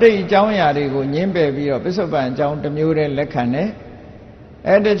တော့အတိတ်အကြောင်းအရာတွေကိုညင်းပယ်ပြီးတော့ပစ္စုပန်အကြောင်းတစ်မျိုးတည်းလက်ခံတယ်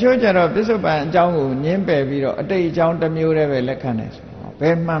တချို့ကြတော့ပစ္စုပန်အကြောင်းကိုညင်းပယ်ပြီးတော့အတိတ်အကြောင်းတစ်မျိုးတည်းပဲလက်ခံတယ်ဆိုတော့ဘ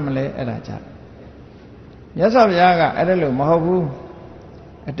ယ်မှန်မလဲအဲ့ဒါကြတယ်မြတ်စွာဘုရားကအဲ့ဒါလို့မဟုတ်ဘူး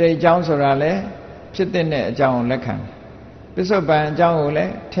အတိတ်အကြောင်းဆိုတာလေဖြစ်တဲ့အကြောင်းကိုလက်ခံတယ်ပစ္စုပန်အကြောင်းကိုလ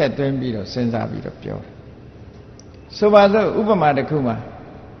ည်းထည့်သွင်းပြီးတော့စဉ်းစားပြီးတော့ပြောတယ်ဆိုပါစို့ဥပမာတစ်ခုမှာ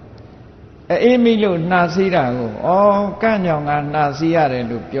အေးမိလို့နှာစီးတာကိုကန့်ညောင်ကနှာစီးရတယ်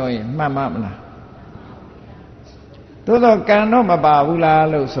လို့ပြောရင်မှန်မလားသို့တော့ကံတော့မပါဘူးလား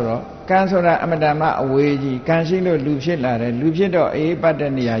လို့ဆိုတော့ကံဆိုတာအမတန်မှအဝေးကြီးကံရှိလို့လူဖြစ်လာတယ်လူဖြစ်တော့အေးပတ်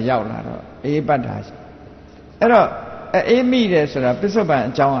တဲ့နေရာရောက်လာတော့အေးပတ်တာအဲ့တော့အေးမိတယ်ဆိုတာပစ္စုပန်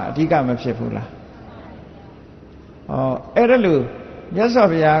အကြောင်းကအဓိကမဖြစ်ဘူးလားအဲ့ဒါလို့မြတ်စွာ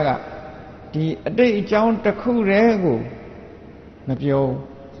ဘုရားကဒီအတိတ်အကြောင်းတစ်ခုတည်းကိုမပြော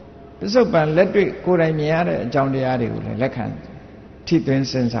ပစ္စုပန်လက်တွေ့ကိုယ်တိုင်မြင်ရတဲ့အကြောင်းတရားတွေကိုလည်းလက်ခံထိသွင်း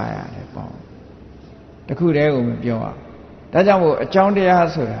စဉ်းစားရတယ်ပေါ့တစ်ခုတည်းကိုမပြောအောင်ဒါကြောင့်မို့အကြောင်းတရား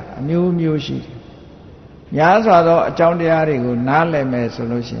ဆိုတာအမျိုးမျိုးရှိတယ်များစွာသောအကြောင်းတရားတွေကိုနားလည်မယ်ဆို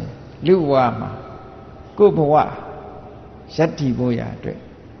လို့ရှိရင်လူဘဝမှာကိုယ်ဘဝရပ်တည်ဖို့ရအတွက်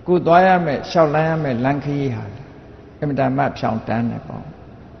ကိုယ်သွားရမယ်လျှောက်လန်းရမယ်လမ်းခရီးဟာအမြဲတမ်းဖြောင်းတန်းတယ်ပေါ့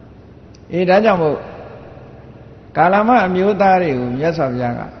ဒါကြောင့်မို့ကာလမအမျိုးသားတွေကိုမြတ်စွာဘု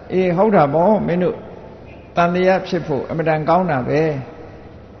ရားကဟုတ်တာပေါ့မင်းတို့တန်တရားဖြစ်ဖို့အမြဲတမ်းကောင်းတာပဲ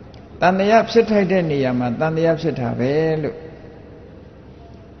တန်တရားဖြစ်ထိုက်တဲ့နေရာမှာတန်တရားဖြစ်တာပဲလို့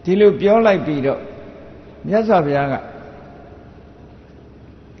ဒီလိုပြောလိုက်ပြီးတော့မြတ်စွာဘုရားက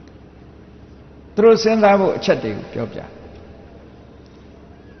သူတို့စဉ်းစားဖို့အချက်တွေကိုပြောပြ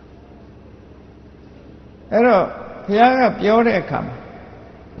အဲ့တော့ဘုရားကပြောတဲ့အခါမှာ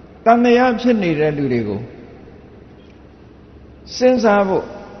တန်တရားဖြစ်နေတဲ့လူတွေကိုစဉ်းစားဖို့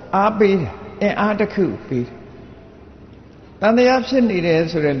အားပေးတယ်အင်အားတစ်ခုပေးတယ်တန်တရားဖြစ်နေတယ်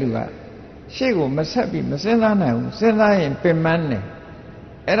ဆိုတဲ့လူကရှေ့ကိုမဆက်ပြီးမစဉ်းစားနိုင်ဘူးစဉ်းစားရင်ပင်ပန်းတယ်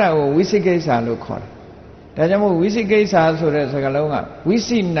အဲ့ဒါကိုဝိသိကိစ္စလို့ခေါ်တယ်ဒါကြောင့်မို့ဝိသိကိစ္စဆိုတဲ့စကားလုံးကဝိ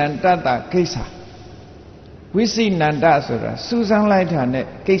သိနန္တတကိစ္စဝိသိနန္တဆိုတာစူးစမ်းလိုက်တာနဲ့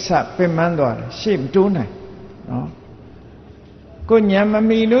ကိစ္စပင်ပန်းသွားတယ်ရှေ့မတိုးနိုင်နော်ကိုညံမ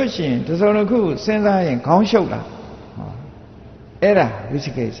မီလို့ရှိရင်တစုံတစ်ခုစဉ်းစားရင်ခေါင်းရှုပ်လာအဲ့ဒါဝိ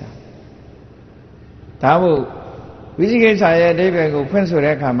သိကိစ္စဒါမို့ဝိသိကိစ္စရဲ့အဓိပ္ပာယ်ကိုဖွင့်ဆို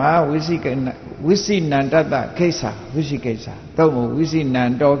တဲ့အခါမှာဝိသိနန္တတကိစ္စဝိသိကိစ္စသို့မဟုတ်ဝိသိန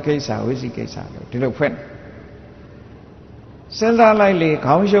န္တောကိစ္စဝိသိကိစ္စလို့ဒီလိုဖွင့်စဉ်းစားလိုက်လေ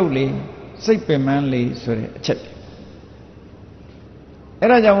ခေါင်းရှုပ်လေစိတ်ပင်ပန်းလေဆိုတဲ့အချက်အဲ့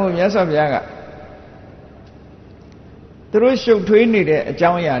ဒါကြောင့်မို့မြတ်စွာဘုရားကသူတို့ရှုပ်ထွေးနေတဲ့အ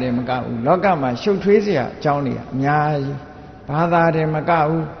ကြောင်းအရာတွေမကဘူးလောကမှာရှုပ်ထွေးစရာအကြောင်းတွေအများကြီးဘာသာတွေမက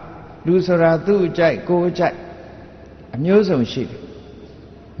ဘူးလူဆိုတာသူ့အကြိုက်ကိုယ်အကြိုက်အမျိုးစုံရှိတယ်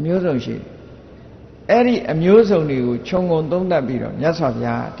အမျိုးစုံရှိတယ်အဲ့ဒီအမျိုးစုံတွေကိုခြုံငုံသုံးသပ်ပြီးတော့မြတ်စွာဘု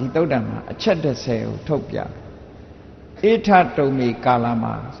ရားဒီသုတ်တံမှာအချက်30ကိုထုတ်ပြဧထတုံမေကာလ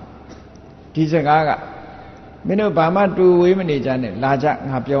မှာဒီစကားကမင်းတို့ဘာမှတူဝေးမနေကြနဲ့လာကြ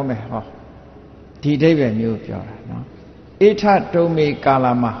ငါပြောမယ်ဟောဒီအဓိပ္ပာယ်မျိုးပြောတာနော်ဧထတုံမေကာလ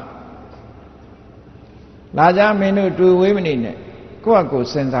မှာလာကြမင်းတို့တူဝေးမနေနဲ့ကိုယ့်အကို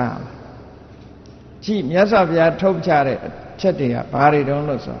စဉ်းစားရမယ်ကြည့်မြတ်စွာဘုရားထုတ်ချတဲ့အချက်တွေကဘာတွေတုံး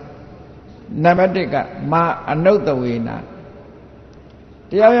လို့ဆိုနံပါတ်1ကမာအနုတဝေနာ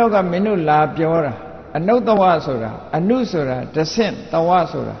တရားယောက်ကမင်းတို့လာပြောတာအနုတဝဆိုတာအနုဆိုတာတဆင့်တဝ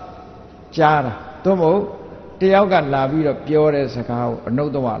ဆိုတာကြားတာသို့မဟုတ်တယောက်ကလာပြီးတော့ပြောတဲ့စကားကိုအနု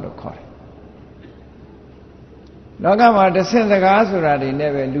တဝလို့ခေါ်တယ်လောကမှာတဆင့်စကားဆိုတာတွေ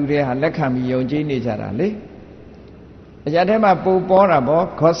နဲ့ပဲလူတွေဟာလက်ခံပြီးယုံကြည်နေကြတာလေအရာထဲမှာပုံပေါ်တာပေါ့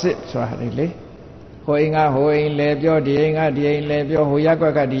gossip ဆိုတာလေဟိုအိမ်ကဟိုအိမ်လဲပြောဒီအိမ်ကဒီအိမ်လဲပြောဟိုရက်ွ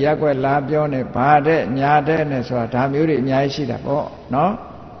က်ကဒီရက်ွက်လာပြောနေဘာတဲ့ညာတဲ့နဲ့ဆိုတာဒါမျိုးတွေအများကြီးရှိတာပေါ့နော်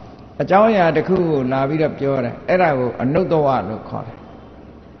အကြောင်းအရာတစ်ခုကိုလာပြီးတော့ပြောတယ်အဲ့ဒါကိုအနုတ္တဝလို့ခေါ်တယ်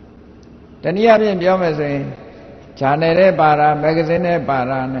တနည်းအားဖြင့်ပြောမယ်ဆိုရင်ဂျာနယ်နဲ့ပါတာမဂ္ဂဇင်းနဲ့ပါ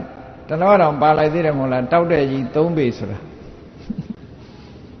တာနဲ့တလောတောင်ပါလိုက်သေးတယ်မဟုတ်လားတောက်တဲ့ကြီး3ပေဆိုတာ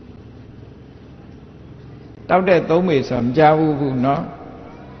တောက်တဲ့3ပေဆိုတာမကြဘူးနော်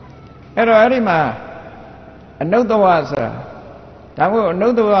အဲ့တော့အဲ့ဒီမှာအနုတ္တဝဆိုတာဒါမို့အနု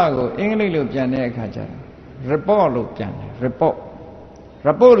တ္တဝကိုအင်္ဂလိပ်လိုပြန်တဲ့အခါကျတော့ report လို့ပြန်တယ် report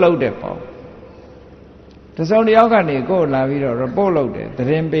လုပ်တယ်ပေါ့တစုံတစ်ယောက်ကနေကိုယ်လာပြီးတော့ report လုပ်တယ်သ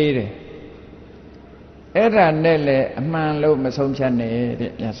တင်းပေးတယ်အဲ့ဒါနဲ့လည်းအမှန်လို့မဆုံးဖြတ်နဲ့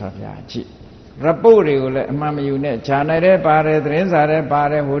တဲ့မြတ်စွာဘုရားကြည့် report တွေကိုလည်းအမှန်မယူနဲ့ဂျာနယ်ထဲပါတယ်သတင်းစာထဲပါ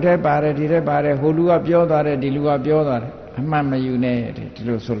တယ်ဟိုထဲပါတယ်ဒီထဲပါတယ်ဟိုလူကပြောသွားတယ်ဒီလူကပြောသွားတယ်အမှန်မယူနဲ့ဒီ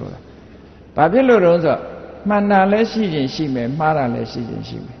လိုဆိုလို့လားဘာဖြစ်လို့တော့ဆို မှန်တာလည်းရှိခြင်းရှိမယ်မှားတာလည်းရှိခြင်း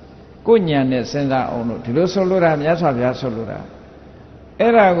ရှိမယ်ကိုယ်ဉာဏ်နဲ့စဉ်းစားအောင်လို့ဒီလိုဆိုလိုတာမြတ်စွာဘုရားဆိုလိုတာ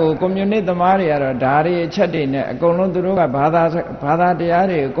အဲ့ဒါကိုကွန်မြူနစ်သမားတွေကတော့ဓာရီအချက်တွေနဲ့အကုန်လုံးသူတို့ကဘာသာတရား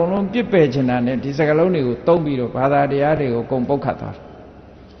တွေအကုန်လုံးပြစ်ပယ်ချင်တာနဲ့ဒီစကားလုံးတွေကိုသုံးပြီးတော့ဘာသာတရားတွေကိုအကုန်ပုတ်ခတ်သွားတယ်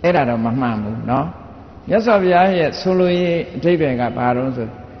အဲ့ဒါတော့မမှန်ဘူးเนาะမြတ်စွာဘုရားရဲ့ဆိုလိုရေးအဓိပ္ပာယ်ကဘာတုံးဆို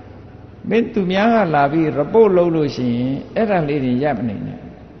မင်းသူများကလာပြီး report လုပ်လို့ရှိရင်အဲ့ဒါလေးတွေရပ်မနေနဲ့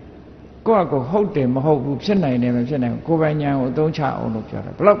ကိုယ့်အကိုဟုတ်တယ်မဟုတ်ဘူးဖြစ်နိုင်တယ်မဖြစ်နိုင်ဘူးကိုယ်ပိုင်ဉာဏ်ကိုအသုံးချအောင်လို့ပြောတ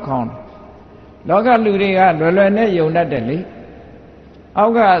ယ်ဘလောက်ခေါင်းတယ်လောကလူတွေကလွယ်လွယ်နဲ့ယုံတတ်တယ်လေအော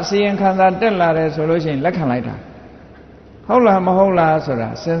က်ကအစီရင်ခံစာတက်လာတယ်ဆိုလို့ရှိရင်လက်ခံလိုက်တာဟုတ်လားမဟုတ်လားဆိုတာ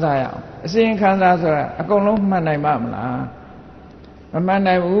စဉ်းစားရအောင်အစီရင်ခံစာဆိုတာအကုန်လုံးမှန်နိုင်မှာမလားမမှန်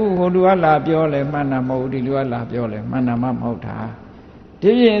နိုင်ဘူးဟိုလူကလာပြောလဲမှန်တာမဟုတ်ဘူးဒီလူကလာပြောလဲမှန်တာမှမဟုတ်တာ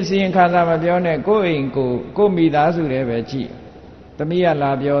ဒီပြင်အစီရင်ခံစာမပြောနဲ့ကိုယ့်အိမ်ကိုမိသားစုတွေပဲကြည့်သမီးက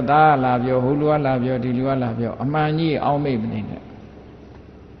လာပြောသားကလာပြောဟိုလူကလာပြောဒီလူကလာပြောအမှန်ကြီးအောင်းမိတ်မနေနဲ့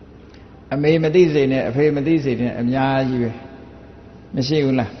အမေမသိစေနဲ့အဖေမသိစေနဲ့အများကြီးပဲမရှိ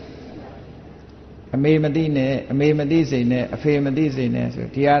ဘူးလားအမေမသိနဲ့အမေမသိစေနဲ့အဖေမသိစေနဲ့ဆို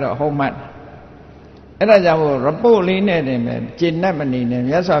ဒီကတော့ဟုတ်မှတ်အဲ့ဒါကြောင့်မို့ report လေးနဲ့တင်မယ်ကျင့်တတ်မနေနဲ့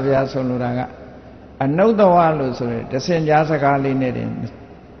မြတ်စွာဘုရားဆိုလိုတာကအနုတ္တဝလို့ဆိုရယ်တစင်ကြားစကားလေးနဲ့တင်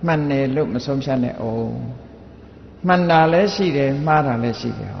မှန်တယ်လို့မဆုံးဖြတ်နဲ့အောင်မှန်တာလည်းရှိတယ်မှားတာလည်းရှိ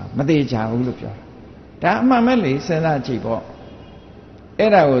တယ်ဟောမသေးကြဘူးလို့ပြောတာဒါအမှန်ပဲလေစဉ်းစားကြည့်ပေါ့အဲ့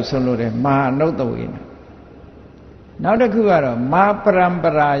ဒါကိုဆိုလိုတယ်မာအနုတ္တဝေနနောက်တစ်ခုကတော့မာပရံပ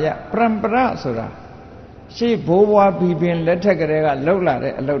ရာယပရံပရဆိုတာရှေ့ဘိုးဘွားဘီပင်လက်ထက်ကလေးကလှုပ်လာ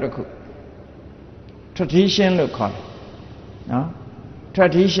တဲ့အလုပ်တစ်ခု tradition လို့ခေါ်တယ်နော်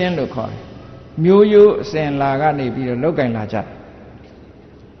tradition လို့ခေါ်တယ်မျိုးရိုးအစဉ်လာကနေပြီးတော့လောက်ကင်လာကြတယ်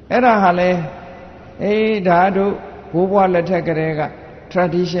အဲ့ဒါဟာလေဒါတို့ဘိုးဘွားလက်ထက်ကလေးက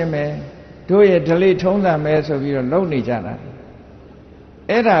tradition ပဲတို့ရဲ့ delay ထုံးစံပဲဆိုပြီးတော့လုပ်နေကြတာ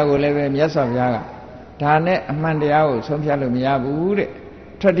အဲ့ဒါကိုလည်းပဲမြတ်စွာဘုရားကဒါနဲ့အမှန်တရားကိုဆုံးဖြတ်လို့မရဘူးတဲ့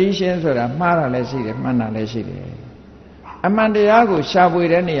tradition ဆိုတာမှားတာလည်းရှိတယ်မှန်တာလည်းရှိတယ်အမှန်တရားကိုရှာဖွေ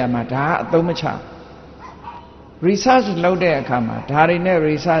တဲ့နေရာမှာဒါအသုံးမချ research လုပ်တဲ့အခါမှာဒါတွေနဲ့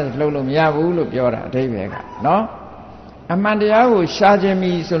research လုပ်လို့မရဘူးလို့ပြောတာအဓိပ္ပာယ်ကနော်အမှန်တရားကိုရှာခြင်း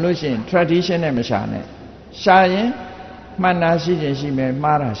မီဆိုလို့ရှိရင် tradition နဲ့မရှာနဲ့ရှာရင်မှန်တာရှိခြင်းရှိမယ်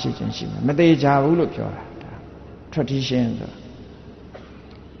မှားတာရှိခြင်းရှိမယ်မသေးကြဘူးလို့ပြောတာဒါ tradition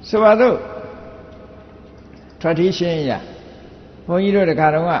ဆိုပါတော့ tradition ရဘုန်းကြီးတို့တခါ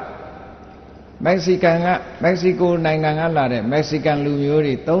တော့ကမက္ကဆီကိုနိုင်ငံကလာတဲ့မက္ကဆီကန်လူမျိုး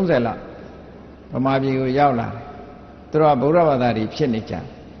တွေ30လောက်ဗမာပြည်ကိုရောက်လာတယ်သူတို့ကဗုဒ္ဓဘာသာတွေဖြစ်နေကြ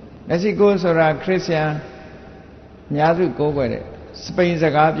မက္ကဆီကိုဆိုတာခရစ်ယာန်အများစုကိုးကွယ်တဲ့စပိန်စ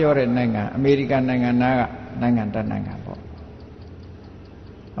ကားပြောတဲ့နိုင်ငံအမေရိကန်နိုင်ငံသားကနိုင်ငံတနိုင်ငံပေါ့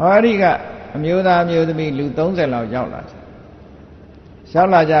ဟောဒီကအမျိုးသားမျိုးသမီးလူ30လောက်ရောက်လာ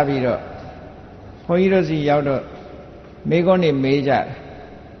ကြပြီးတော့ဘုန်းကြီးတို့စီရောက်တော့မိကုန်းနေမေးကြတယ်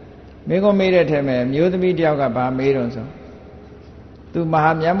မိကုန်းမေးတဲ့ထဲမှာမျိုးသမီးတယောက်ကဗာမေးတော့ဆိုသူမ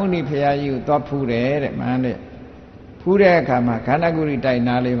ဟာမြတ်မုနိဖရာကြီးကိုသွားဖူးတယ်တဲ့မှန်းတဲ့ဖူးတဲ့အခါမှာခန္ဓာကုရိတိုက်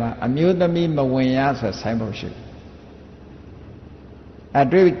နာလေးမှာအမျိုးသမီးမဝင်ရဆိုဆိုင်းဖို့ရှိ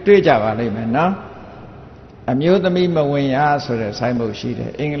တွေ့ကြပါလိမ့်မယ်နော်အမျိုးသမီးမဝင်ရဆိုတဲ့ဆိုင်းဖို့ရှိတ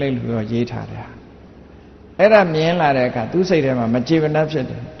ယ်အင်္ဂလိပ်လိုတော့ရေးထားတယ်အဲ့ဒါမြင်လာတဲ့အခါသူ့စိတ်ထဲမှာမကြေမနပ်ဖြစ်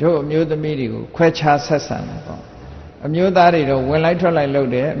တယ်တို့အမျိုးသမီးတွေကိုခွဲခြားဆက်ဆံတယ်ပေါ့အမျိုးသားတွေတော့ဝင်လိုက်ထွက်လိုက်လုပ်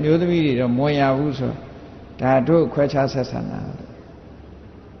တယ်အမျိုးသမီးတွေတော့မဝင်ရဘူးဆိုဒါတို့ခွဲခြားဆက်ဆံတာ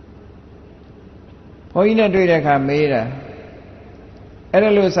ဘုန်းကြီးနဲ့တွေ့တဲ့အခါမေးတာအဲ့ဒါ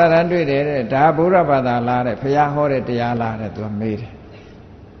လို့စာတန်းတွေ့တယ်တဲ့ဒါဗုဒ္ဓဘာသာလားတဲ့ဘုရားဟောတဲ့တရားလားတဲ့သူကမေးတယ်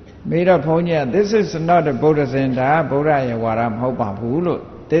မေးတော့ဘုန်းကြီးက this is not a Buddhism ဒါဗုဒ္ဓရဲ့ဝါဒမဟုတ်ပါဘူးလို့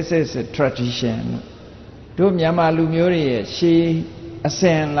this is a tradition တို့မြန်မာလူမျိုးတွေရဲ့ရှေးအစ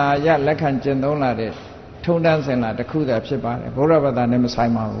ဉ်လာရလက်ခံကျင့်သုံးလာတဲ့ထုံတန်းစင်လာတစ်ခုသာဖြစ်ပါတယ်ဗုဒ္ဓဘာသာနဲ့မဆို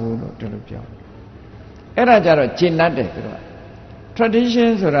င်ပါဘူးလို့ဒီလိုပြောအဲ့ဒါကြတော့ကျင့်တတ်တယ်သူတို့ tradition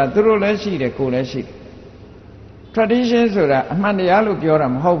ဆိုတာသူတို့လည်းရှိတယ်ကိုယ်လည်းရှိတယ် tradition ဆိုတာအမှန်တရားလို့ပြောတာ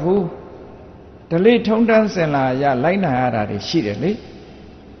မဟုတ်ဘူးဓလေ့ထုံတန်းစင်လာရလိုက်နာရတာတွေရှိတယ်လေ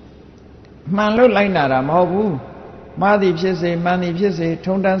မှန်လို့လိုက်နာတာမဟုတ်ဘူးမှားသည်ဖြစ်စေမှန်သည်ဖြစ်စေ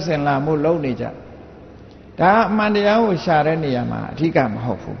ထုံတန်းစင်လာမှုလုပ်နေကြဒါအမှန်တရားကိုရှာတဲ့နေရာမှာအဓိကမ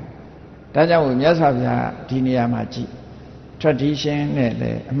ဟုတ်ဘူးဒါကြောင့်မြတ်စွာဘုရားဒီနေရာမှာကြည့် tradition နဲ့လ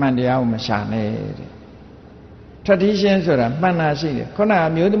ည်းအမှန်တရားကိုမရှာနဲ့တဲ့ tradition ဆိုတာမှန်တာရှိတယ်ခုန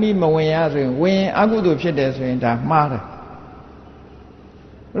အမျိုးသမီးမဝင်ရဆိုရင်ဝင်အကုသိုလ်ဖြစ်တယ်ဆိုရင်ဒါမှားတယ်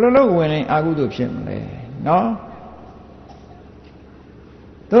ဘယ်လိုလုပ်ဝင်ရင်အကုသိုလ်ဖြစ်မလဲနော်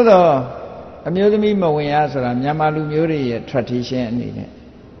သို့တော့အမျိုးသမီးမဝင်ရဆိုတာမြန်မာလူမျိုးတွေရဲ့ tradition အနေနဲ့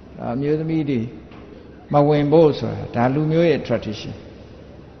အမျိုးသမီးတွေ မဝင်ဖို့ဆိုတာဒါလူမျိုးရဲ့ tradition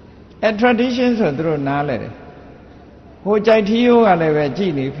tradition ဆိုသူတို့နားလဲတယ်ဟိုကြိုက်ထီးရိုးကလည်းပဲကြ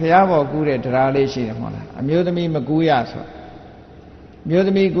ည်နေဖျားပေါ်ကူးတဲ့တရားလေးရှိတယ်မဟုတ်လားအမျိုးသမီးမကူးရဆိုမျိုးသ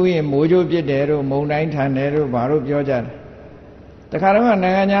မီးကူးရင်မိုးကြိုးပြစ်တယ်တို့မုံတိုင်းထန်တယ်တို့ဘာလို့ပြောကြတယ်တခါတော့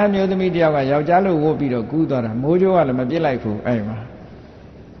နိုင်ငံသားမျိုးသမီးတယောက်ကယောက်ျားလို့ဝုတ်ပြီးတော့ကူးသွားတာမိုးကြိုးကလည်းမပြစ်လိုက်ဘူးအဲ့မှာ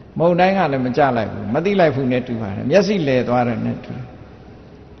မုံတိုင်းကလည်းမကြလိုက်ဘူးမသိလိုက်ဘူးနဲ့တူပါတယ်မျက်စိလဲသွားတယ်နဲ့တူ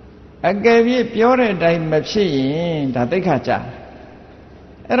အကယ်၍ပြောတဲ့အတိုင်းမဖြစ်ရင်ဒါသိက္ခာကျ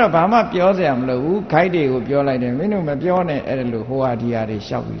အဲ့တော့ဘာမှပြောစရာမလိုဘူးခိုက်တွေကိုပြောလိုက်တယ်မင်းတို့မပြောနဲ့အဲ့လိုဟိုဟာဒီဟာတွေ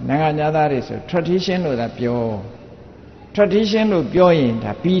ရှောက်ပြီးနိုင်ငံသားတွေဆို tradition လို့သာပြော tradition လို့ပြောရင်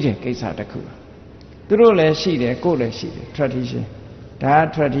ဒါပြီးတယ်ကိစ္စတစ်ခုသူတို့လည်းရှိတယ်ကိုယ်လည်းရှိတယ် tradition ဒါ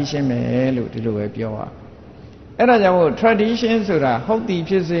tradition ပဲလို့ဒီလိုပဲပြောရအဲ့ဒါကြောင့်မို့ tradition ဆိုတာဟုတ်သည်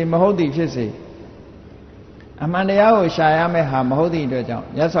ဖြစ်စေမဟုတ်သည်ဖြစ်စေအမှန်တရားကိုရှာရမယ့်ဟာမဟုတ်သည့်အတွက်ကြောင့်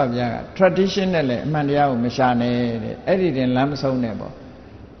မြတ်စွာဘုရားက tradition နဲ့လည်းအမှန်တရားကိုမရှာနဲ့တဲ့အဲ့ဒီတင်လမ်းမဆုံးနဲ့ပေါ့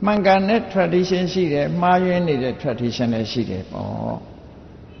မှန်ကန်တဲ့ tradition ရှိတယ်မှားယွင်းနေတဲ့ tradition လည်းရှိတယ်ပေါ့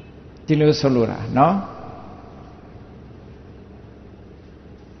ဒီလိုဆိုလိုတာနော်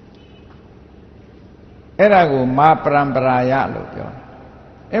အဲ့ဒါကိုမာပရံပရာယလို့ပြော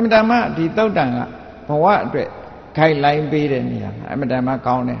တယ်အမှန်တမ်းဒီသုတ်တန်ကဘဝအတွက် guideline ပေးတဲ့နေရာမှာအမှန်တမ်း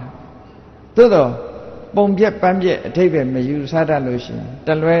ကောင်းတယ်သို့တော့ပုံပြက်ပန်းပြက်အထိပ္ပယ်မယူဆတတ်လို့ရှိရင်တ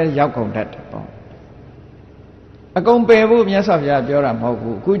လွဲရောက်ကုန်တတ်တယ်ပေါ့အကုန်ပယ်ဖို့မြတ်စွာဘုရားပြောတာမဟုတ်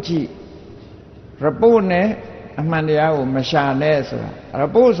ဘူးအခုကြည့် report နဲ့အမှန်တရားကိုမရှာနဲ့ဆိုတာ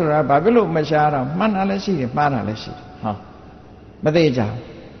report ဆိုတာဘာဖြစ်လို့မရှာတော့မှန်တာလည်းရှိတယ်မှားတာလည်းရှိတယ်ဟောမသေးကြဘူး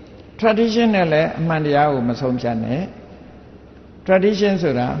tradition နဲ့လည်းအမှန်တရားကိုမဆုံးဖြတ်နဲ့ tradition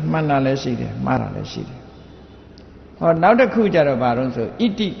ဆိုတာမှန်တာလည်းရှိတယ်မှားတာလည်းရှိတယ်ဟောနောက်တစ်ခုကြတော့ဘာလို့ဆိုဣ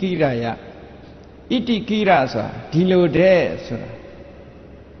တိကိရယဣတိကိရဆိုတာဒီလိုတဲ့ဆိုတာ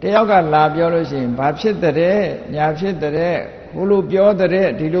တယောက်ကလာပြောလို့ရှိရင်ဘာဖြစ်တဲ့ညာဖြစ်တဲ့ဟိုလိုပြောတဲ့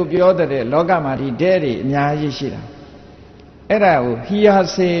ဒီလိုပြောတဲ့လောကမှာဒီတဲ့တွေအများကြီးရှိတာအဲ့ဒါကိုဟီယာ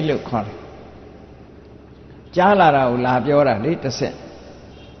စေလို့ခေါ်တယ်ကြားလာတာကိုလာပြောတာလေတစ်ဆက်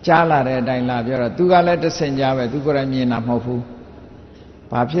ကြားလာတဲ့အတိုင်းလာပြောတော့သူကလည်းတစ်ဆင့်ကြားပဲသူကိုယ်တိုင်မြင်တာမဟုတ်ဘူး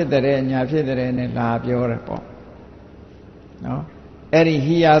ဘာဖြစ်တဲ့ညာဖြစ်တဲ့နဲ့လာပြောတယ်ပေါ့နော်အဲ့ဒီ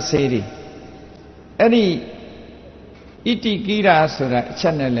ဟီယာစေတွေအဲ့ဒီဣတိကိရဆိုတာအချ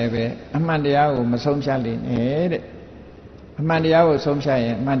က်နဲ့လည်းပဲအမှန်တရားကိုမဆုံးဖြတ်လိမ့်နဲ့တဲ့အမှန်တရားကိုဆုံးဖြတ်ရ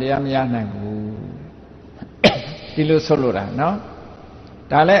င်အမှန်တရားမရနိုင်ဘူးဒီလိုဆိုလိုတာနော်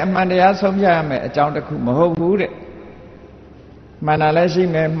ဒါလည်းအမှန်တရားဆုံးဖြတ်ရမယ်အကြောင်းတစ်ခုမဟုတ်ဘူးတဲ့မှန်တာလည်းရှိ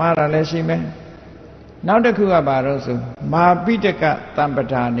မယ်မှားတာလည်းရှိမယ်နောက်တစ်ခုကဘာလို့ဆိုမာပိတကတံပ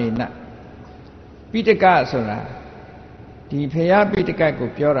ဒါနေနပိတကဆိုတာဒီဖရာပိဋကကို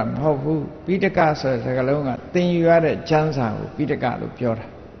ပြောတာမဟုတ်ဘူးပိဋကဆိုတဲ့စကားလုံးကသင်ယူရတဲ့ကျမ်းစာကိုပိဋကလို့ပြောတာ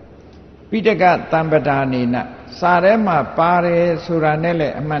ပိဋကတံပဒါနေနစာထဲမှာပါတယ်ဆိုတာနဲ့လ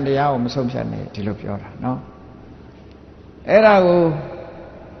ည်းအမှန်တရားကိုမဆုံးဖြတ်နဲ့ဒီလိုပြောတာနော်အဲ့ဒါကို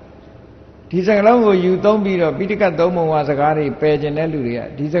ဒီစကားလုံးကိုယူသုံးပြီးတော့ပိဋကသုံးပုံဝါစကားတွေပယ်ကျင်တဲ့လူတွေက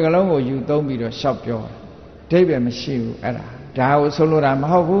ဒီစကားလုံးကိုယူသုံးပြီးတော့ရှောက်ပြောတာအဓိပ္ပာယ်မရှိဘူးအဲ့ဒါကိုဆိုလိုတာမ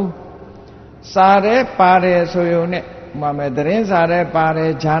ဟုတ်ဘူးစာထဲပါတယ်ဆိုရုံနဲ့မှမယ်သတင်းစာထဲပါတ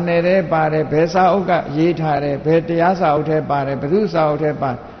ယ်ဂျာနယ်ထဲပါတယ်ဘယ်စာအုပ်ကရေးထားတယ်ဘယ်တရားစာအုပ်ထဲပါတယ်ဘယ်သူစာအုပ်ထဲ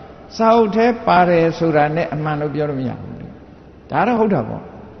ပါစာအုပ်ထဲပါတယ်ဆိုတာနဲ့အမှန်လို့ပြောလို့မရဘူးဒါတော့ဟုတ်တာပေါ့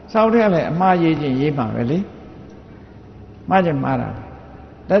စာအုပ်ထဲလည်းအမှားရေးခြင်းရေးမှာပဲလေမှားခြင်းမှားတာ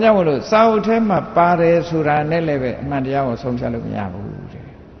ဒါကြောင့်မလို့စာအုပ်ထဲမှာပါတယ်ဆိုတာနဲ့လည်းပဲအမှန်တရားကိုဆုံးဖြတ်လို့မရဘူးတဲ့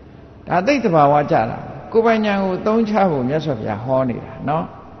ဒါသိတဲ့ဘာဝကြတာကိုယ်ပိုင်ဉာဏ်ကိုသုံးချဖို့မြတ်စွာဘုရားဟောနေတာနော်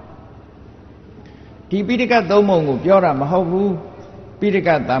ဒီပိဋကသုံးပုံကိုပြောတာမဟုတ်ဘူးပိဋက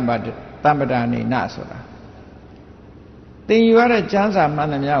တံပဒါနေနဆိုတာသင်ယူရတဲ့ကျမ်းစာမှန်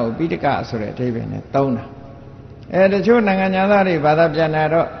သမျှကိုပိဋကဆိုတဲ့အဓိပ္ပာယ်နဲ့သုံးတာတချို့နိုင်ငံသားတွေဘာသာပြန်တာ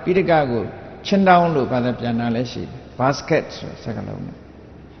တော့ပိဋကကိုချင်းတောင်းလို့ဘာသာပြန်တာလည်းရှိတယ် basket ဆိုစကားလုံးနဲ့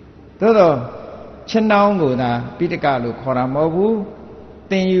သို့တော့ချင်းတောင်းကိုသာပိဋကလို့ခေါ်တာမဟုတ်ဘူး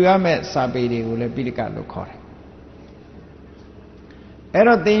သင်ယူရမယ့်စာပေတွေကိုလည်းပိဋကလို့ခေါ်တယ်အဲ့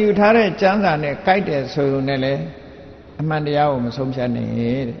တော့သင်ယူထားတဲ့ကျမ်းစာနဲ့ကြိုက်တယ်ဆိုရုံနဲ့လည်းအမှန်တရားကိုမဆုံးဖြတ်နဲ့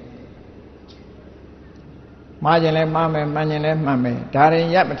တဲ့မှားခြင်းလည်းမှားမယ်မှန်ခြင်းလည်းမှန်မယ်ဒါရင်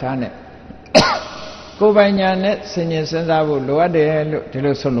ရပ်မထားနဲ့ကိုယ်ပိုင်ညာနဲ့ဆင်ញင်စဉ်းစားဖို့လိုအပ်တယ်လို့ဒီ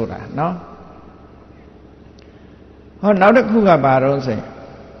လိုဆိုလိုတာနော်ဟောနောက်တစ်ခုကဘာတော့ဆိုရင်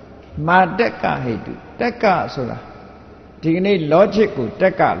မာတက်ကဟိတုတက်ကဆိုတာဒီကနေ့ logic ကိုတ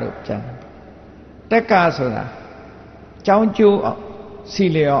က်ကလို့ပြန်တက်ကဆိုတာကြောင်းကျိုးအောင်စီ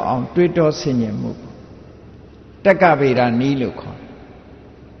လျော်အောင်တွေးတောဆင်ញင်မှုတက်ကဗေဒနီးလို့ခေါ်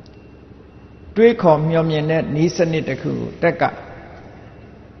တွေးခေါ်မျှော်မြင်တဲ့နီးစနစ်တစ်ခုကိုတက်က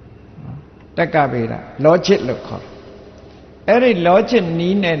Taka Veda, logic look. Every logic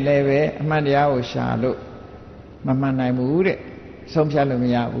need a leve, Mandia Shalo, Mamana Mure, some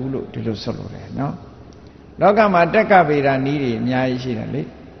Shalomia Ulu to do solo, no? Logama Taka Veda needed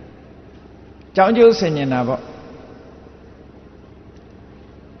Nyai. Chanjo Senyanabo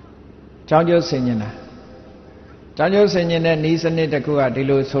Chanjo Senyana Chanjo Senyana Nisane Takua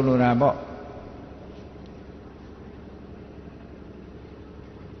Dilo Solunabo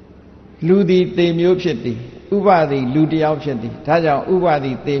Ludi te Myopsheti, Ubadi, Ludi Opsheti, Taja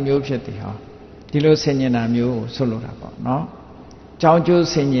Ubadi te Myopsheti, Dilo Senyana Myo Solunabo, no? Chanjo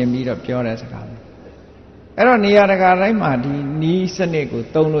Senyan meet up your as a gun. Eronia Raima, Ni Seneco,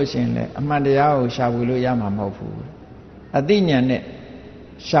 Tono Shenle, Amandiao, Shabulu Yamamofu. Adinian net,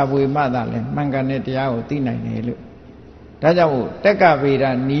 Shabu Madale, Manganetiao, Tina Nelu. Tajawu, Teka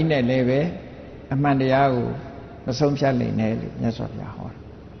Vida, Nine Leve, Amandiao, Masomshali Nelu, Yasofia.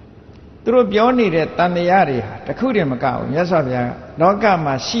 Through Bioni, Tandiari, Takudi Macao, Yasofia,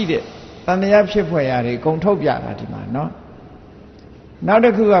 Nogama, Sheeded, Tandiap Shipwayari, Contopia, Latima, no? Now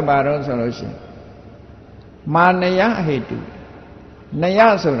the Kua Baron solution. Manaya Hetu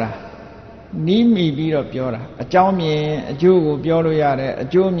Nayasura Nimi Biro Piora, a Jaumian, a Jew Bioloyare, a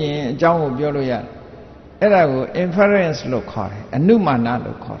Jumian, a Jau Bioloyare. Erago, inference locore, a new mana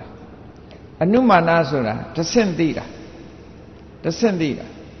locore. A new manasura, the sendira. The sendira.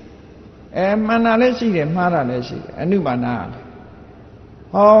 A manaleshi, maraleshi, a new manal.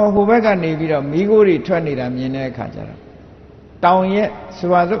 Oh, who began Niviro, Miguri 20 Ramine Kajara. Down yet,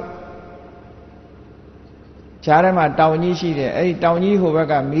 Suazu. Charama Tawni she a Tawni who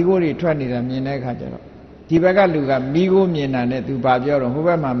got Migori 20 Mineka. Tibega Luga, Migo Mina, to Babio,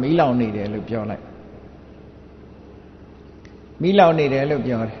 whoever Milan needed a look your like. Milan needed a look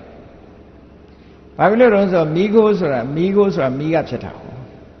your. Babylons or Migos or Miga Cheta.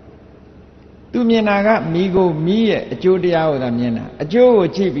 Two Minaga, Migo, me, a Judia or the Mina, a Joe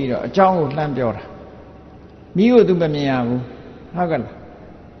Chibi, a John Lambiora. Migo Dubamiamu. Hagal.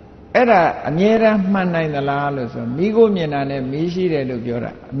 Era Miera Mana in the Lalos, Migo Mianane, Mishi de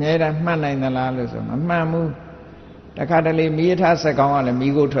Lubiora, Miera Mana in the Lalos, Mamu, the Catali Mieta Sagan and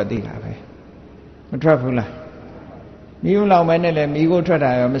Migo Tradila. Metrofula. Mula Menele, Migo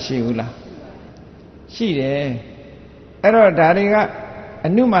Trada, Messiula. She de Era Dariga, a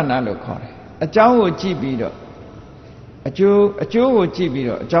new manalo core, a Jango Gibido, a Joe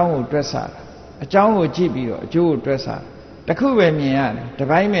Gibido, a Jango dresser, a Jango Gibido, a Joe dresser. The Kube Miare, the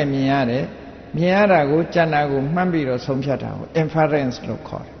Vaime Miare, Miarago, Janago, Mambiro, Somchata, inference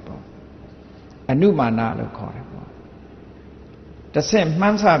locore. A new mana locore. The same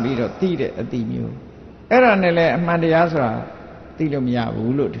Mansabido, Tide at the new. Eranele, Mandiazra, Tilumia,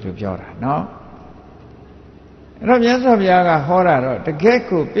 Ulu to Jora, no? Rabiaga, Horror, the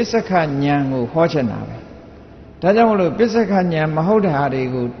Gecko, Pisaka Nyangu, Hochanabe. Tajamulu, Pisaka Nyam, Mahoda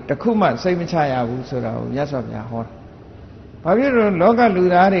Hadigu, the Kuma, Samichaya, Usura, Yasabia, Horror. Paviro Loga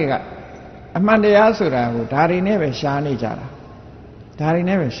Ludariga, Amanda Sura, Dari never shani jara. Dari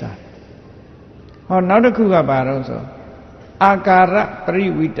never shine. Or not a Kuga Baroso. Akara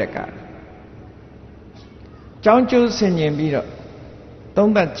Priwitaka. Chancho Senyembiro.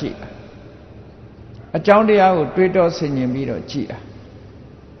 Tonda Chia. A Chandia would Twitter Senyembiro Chia.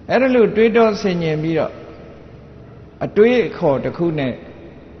 Erelu Twitter Senyembiro. A tweet called the Kune.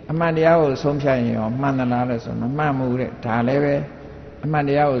 Amandiao Somshani or Mandalalas or Mamu, Taleve,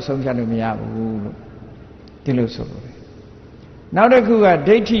 Amandiao Somshalumiabu, Tilusu. Now the Kuga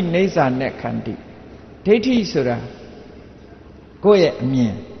Dati Nesa Nekanti. Dati Sura. Goya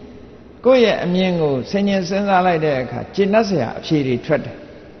Amien. Goya Amiengo, Senior Senza like the Chinasia, she tread.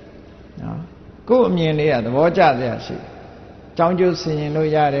 Go Amien, the Voja there, she. Chanjo Senior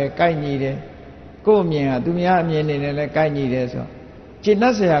Loyare, Kainide. Go Mia, Dumia Mien in the Kainide.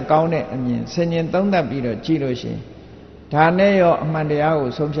 Chinasia Gaune, I mean, Senyan Tonda Bido, Chiloshi. Taneo Amandiao,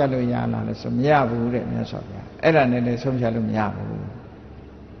 Somshaluiana, some Yabu, Mesopia. Eran some Shalum Yabu.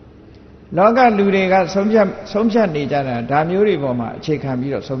 Loga Ludega, Somsha Nijana, Damuri Boma,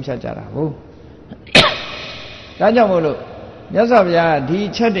 Chekamido, Somsha Jara. Tajamolo, Yasavia, D.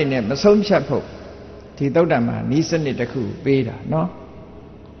 Chadine, Somsha Po, Titodama, Nisan Nitaku, Beda, no?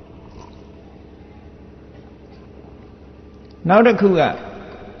 Now the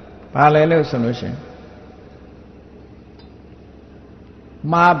Kuga, parallel solution.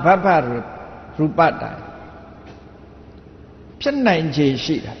 Ma Baba Rupata. Penine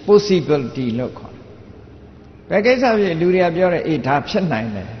sheet, possibility local. Because of the Luria Biora 8 half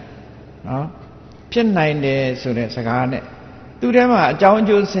penine. No? Penine so that's a garnet. To them, a John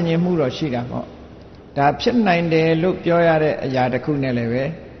Jones and Yamuro Shida. That penine look Joya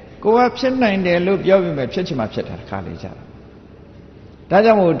Yadakunele. ကိုကဖြစ်နိုင်တယ်လို့ပြောပြီးမှဖြစ်ချင်မှဖြစ်တာခါလေးကြတာဒါ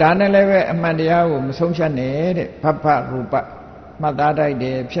ကြောင့်မို့ဒါနဲ့လည်းပဲအမှန်တရားကိုမဆုံးဖြတ်နဲ့တဲ့ဖဖရူပမှတ်သားတိုက်တ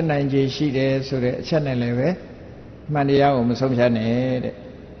ယ်ဖြစ်နိုင်ခြေရှိတယ်ဆိုတဲ့အချက်နဲ့လည်းပဲအမှန်တရားကိုမဆုံးဖြတ်နဲ့တဲ့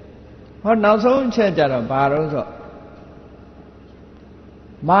ဟောနောက်ဆုံးအချက်ကြတော့ဘာလို့ဆို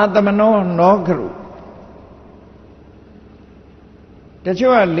မာသမနောနောကရုတ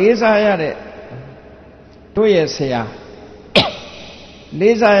ချို့ကလေးစားရတဲ့တို့ရဲ့ဆရာ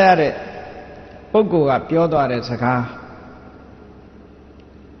လေးစားရတဲ့ပုဂ္ဂိုလ်ကပြောသွားတဲ့စကား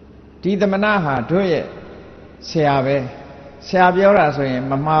ဒီသမဏဟာတို့ရဲ့ဆရာပဲဆရာပြောတာဆိုရင်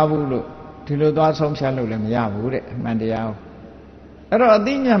မမှားဘူးလို့ဒီလိုသွားဆုံးဖြတ်လို့လည်းမရဘူးတဲ့အမှန်တရားကိုအဲ့တော့အ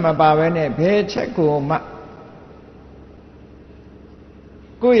သိဉာဏ်မပါဘဲနဲ့ဘယ်ချက်ကိုမှ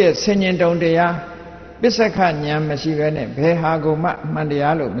ကိုယ့်ရဲ့ဆင်ញင်တုံတရားပစ္စက္ခဉာဏ်မရှိဘဲနဲ့ဘယ်ဟာကိုမှအမှန်တ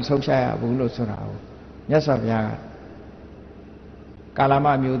ရားလို့မဆုံးဖြတ်ရဘူးလို့ဆိုတာကိုမြတ်စွာဘုရားကကာလမ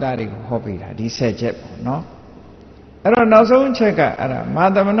မျိုးသားတွေကိုဟောပေးတာဒီ10ချက်ပေါ့နော်အဲ့တော့နောက်ဆုံးချက်ကအဲ့ဒါမာ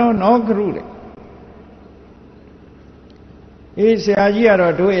သမနောနောကရုတဲ့အေးဆရာကြီးက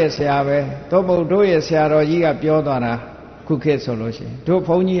တော့တို့ရဲ့ဆရာပဲသို့မဟုတ်တို့ရဲ့ဆရာတော်ကြီးကပြောသွားတာခုခေတ်ဆိုလို့ရှိရင်တို့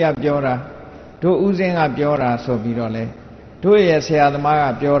ဘုန်းကြီးကပြောတာတို့ဥစဉ်ကပြောတာဆိုပြီးတော့လဲတို့ရဲ့ဆရာသမားက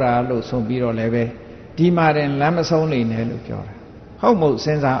ပြောတာလို့ဆိုပြီးတော့လည်းပဲဒီမှာတင်လမ်းမဆုံးနေနဲ့လို့ပြောတာဟုတ်မဟုတ်စ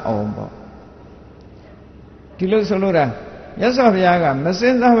ဉ်းစားအောင်ပေါ့ဒီလိုဆိုလို့တာမြတ်စွာဘုရားကမစ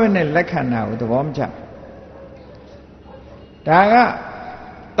ဉ်းစားဘဲနဲ့လက်ခံတာကိုသဘောမကျဒါက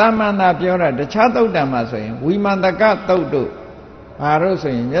တမန်တာပြောတာတခြားသုတ်တံမှာဆိုရင်ဝိမန္တကသုတ်တို့ဘာလို့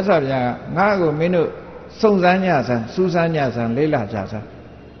ဆိုရင်မြတ်စွာဘုရားကငါ့ကိုမင်းတို့စုံစမ်းကြစမ်းစူးစမ်းကြစမ်းလေ့လာကြစမ်း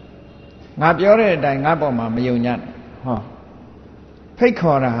ငါပြောတဲ့အတိုင်းငါပေါ်မှာမယုံညံ့ဟောဖိတ်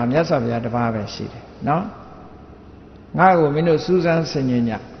ခေါ်တာဟာမြတ်စွာဘုရားတပါးပဲရှိတယ်နော်ငါ့ကိုမင်းတို့စူးစမ်းဆင်ခြင်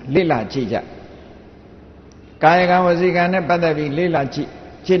ကြလေ့လာကြည့်ကြကာယကံဝစီကံနဲ့ပတ်သက်ပြီးလေ့လာကြည့်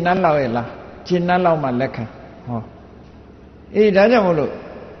ရှင်းနှလောက်ရဲ့လားရှင်းနှလောက်မှလက်ခံဟောအေးဒါကြောင့်မို့လို့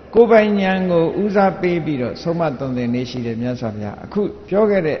ကိုယ်ပိုင်ဉာဏ်ကိုဦးစားပေးပြီးတော့ဆုံးမသွန်သင်နေရှိတယ်မြတ်စွာဘုရားအခုပြော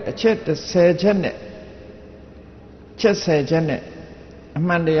ခဲ့တဲ့အချက်10ချက်နဲ့ချက်10ချက်နဲ့အ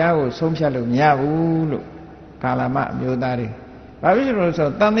မှန်တရားကိုဆုံးဖြတ်လို့မရဘူးလို့ကာလမအမျိုးသားတွေဘာဖြစ်လို့လဲဆို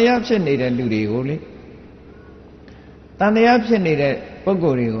တော့တန်တရားဖြစ်နေတဲ့လူတွေကိုလေတန်တရားဖြစ်နေတဲ့ပုဂ္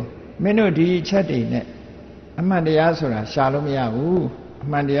ဂိုလ်တွေကိုမင်းတို့ဒီအချက်တွေနဲ့အမှန်တရားဆိုတာရှာလို့မရဘူးအ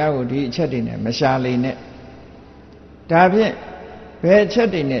မှန်တရားကိုဒီအချက်တွေနဲ့မရှာလိမ့်နဲ့ဒါဖြင့်ဘယ်အချက်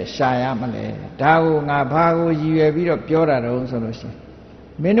တွေနဲ့ရှာရမလဲဒါကိုငါဘာကိုရည်ရွယ်ပြီးတော့ပြောတာတုံးဆိုလို့ရှိရင်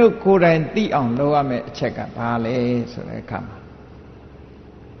မင်းတို့ကိုယ်တိုင်သိအောင်လုပ်ရမယ့်အချက်ကဘာလဲဆိုတဲ့အခါမှာ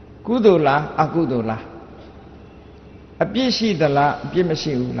ကုသိုလ်လားအကုသိုလ်လားအပြစ်ရှိသလားအပြစ်မ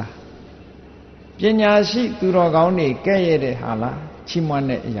ရှိဘူးလားပညာရှိသူတော်ကောင်းတွေကဲ့ရဲ့တဲ့ဟာလားချီးမွမ်း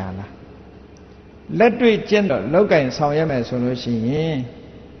တဲ့အရာလားလက်တွေ့ကျင့်တော့လောက်ကင်ဆောင်ရမယ်ဆိုလို့ရှိရင်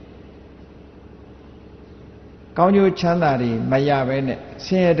ကောင်းကျိုးချမ်းသာတွေမရဘဲနဲ့ဆ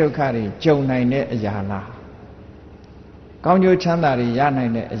င်းရဲဒုက္ခတွေကြုံနိုင်တဲ့အရာလားကောင်းကျိုးချမ်းသာတွေရနို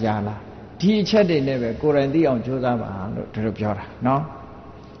င်တဲ့အရာလားဒီအချက်တွေနဲ့ပဲကိုယ်တိုင်သိအောင်ကြိုးစားပါလို့ဒီလိုပြောတာနော်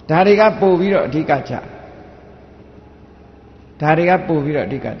ဒါတွေကပို့ပြီးတော့အဓိကကြဒါတွေကပို့ပြီးတော့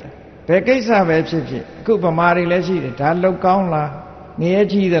အဓိကကြဘယ်ကိစ္စပဲဖြစ်ဖြစ်အခုဗမာတွေလည်းရှိတယ်ဒါလောက်ကောင်းလားငရဲ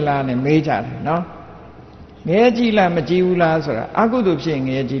ကြီးသလားနဲ့မေးကြတယ်နော်ငရဲကြီးလားမကြီးဘူးလားဆိုတာအကုသိုလ်ဖြစ်ရင်င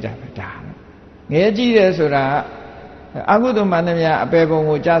ရဲကြီးတာပဲဒါငရဲကြီးတယ်ဆိုတာအကုသိုလ်မှန်သမျှအပေပုံ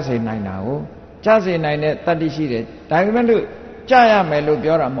ကိုကြားစေနိုင်တာကိုကြားစေနိုင်တဲ့တတ္တိရှိတယ်ဒါပေမဲ့လို့ကြားရမယ်လို့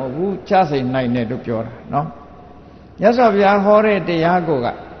ပြောတာမဟုတ်ဘူးကြားစေနိုင်တယ်လို့ပြောတာနော်မြတ်စွာဘုရားဟောတဲ့တရားကိုက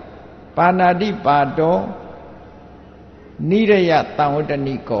ပါဏာတိပါတောနိရယတံဝတ္တ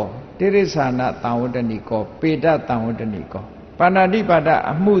နိကောတိရိစ္ဆာနတံဝတ္တနိကောပေတတံဝတ္တနိကောပါဏာတိပါဒ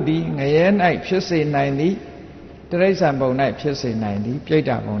အမှုသည်ငရဲ၌ဖြစ်စေနိုင်သည်တိရိစ္ဆာန်ဘုံ၌ဖြစ်စေနိုင်သည်ပြိတ္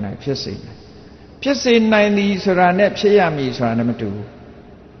တာဘုံ၌ဖြစ်စေနိုင်ဖြစ်စေနိုင်သည်ဆိုတာနဲ့ဖြစ်ရမည်ဆိုတာနဲ့မတူဘူး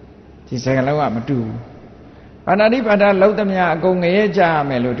ဒီစကားလုံးကမတူဘူးပါဏာတိပါဒလောက်သမျှအကုန်ငရဲကြရ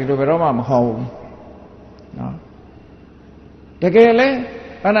မယ်လို့ဒီလိုဘယ်တော့မှမဟောဘူးနော်တကယ်လဲ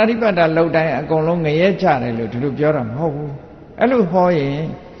ပါဏာတိပါဒလောက်တိုင်းအကုန်လုံးငရဲကြတယ်လို့ဒီလိုပြောတာမဟုတ်ဘူးအဲ့လိုဟောရင်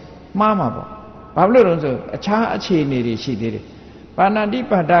မှားမှာပေါ့ဘာလို့လဲဆိုအခြားအခြေအနေတွေရှိသေးတယ်ပါဏာတိ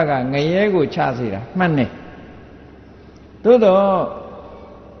ပါဒကငရဲကိုချစေတာမှန်တယ်သို့တော့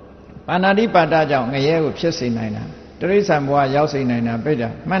ပါဏာတိပါဒကြောင့်ငရဲကိုဖြစ်စေနိုင်တာတိရိစ္ဆာန်ဘဝရောက်စေနိုင်တာပြိတ္တာ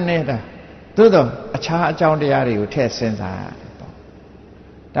မှန်နေတာသို့တော့အခြားအကြောင်းတရားတွေကိုထည့်စဉ်းစားရတယ်ပေါ့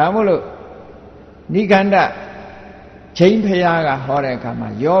ဒါမို့လို့နိဂန္ဓချိန်ဖရာကဟောတဲ့အခါမှာ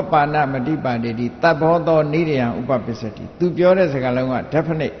ယောပါဏမတိပါတိတိတဗ္ဗောသောနိရိယံဥပပစ္စတိသူပြောတဲ့စကားလုံးက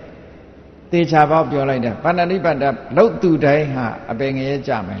definite သေချာပေါက်ပြောလိုက်တာပါဏာတိပါဒလောက်သူတိုင်းဟာအပင်ငရဲ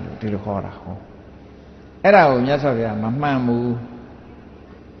ကြမယ်လို့ဒီလိုဟောတာဟောအဲ့ဒါကိုမြတ်စွာဘုရားမမှန်ဘူး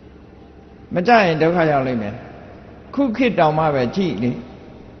မကြရင်ဒုက္ခရောက်လိမ့်မယ်ခုခေတ်တောင်မှပဲကြည့်လေ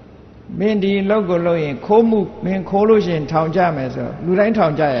မင်းဒီလောက်ကိုလို့ရင်ခိုးမှုမင်းခိုးလို့ရှိရင်ထောင်ကြမယ်ဆိုလူတိုင်းထော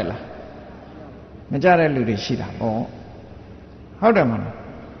င်ကြရဲ့လားမကြတဲ့လူတွေရှိတာပေါ့ဟုတ်တယ်မလား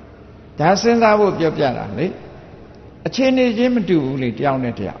ဒါစဉ်းစားဖို့ပြောပြတာလေအခြေအနေချင်းမတူဘူးလေတယောက်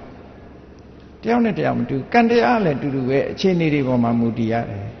နဲ့တယောက်မတူကံတရားလည်းတူတူပဲအခြေအနေတွေပေါ်မှာမူတည်ရ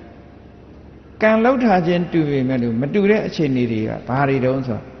တယ်ကံလောက်ထားခြင်းတူပေမဲ့လို့မတူတဲ့အခြေအနေတွေကဘာတွေတုံး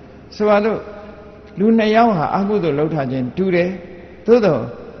ဆိုတော့လူနှစ်ယောက်ဟာအကုသိုလ်လောက်ထားခြင်းတူတယ်သို့တော့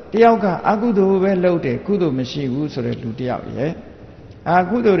တယောက်ကအကုသိုလ်ပဲလုပ်တယ်ကုသိုလ်မရှိဘူးဆိုတဲ့လူတယောက်ရဲ့အ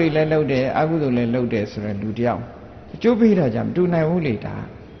ကုသိုလ်တွေလည်းလုပ်တယ်အကုသိုလ်လည်းလုပ်တယ်ဆိုတဲ့လူတယောက်အကျိုးပေးတာကြောင့်မတူနိုင်ဘူးလေဒါ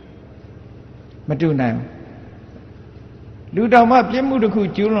မတူနိုင်ဘူးလူတော်မှပြစ်မှုတစ်ခု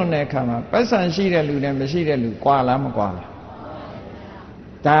ကျူးလွန်တဲ့အခါမှာပတ်စံရှိတဲ့လူနဲ့မရှိတဲ့လူကွာလားမကွာလား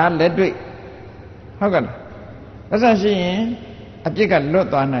ဒါလက်တွေ့ဟုတ်ကဲ့လားပတ်စံရှိရင်အပြစ်ကလွတ်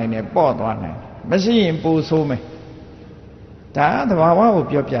သွားနိုင်တယ်ပေါ့သွားနိုင်တယ်မရှိရင်ပိုဆိုးမယ်ဒါသဘာဝကို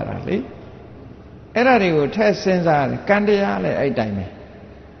ပြောပြတာလေအဲ့ဒါတွေကိုထည့်စဉ်းစားတယ်ကံတရားလည်းအဲ့တိုင်းပဲ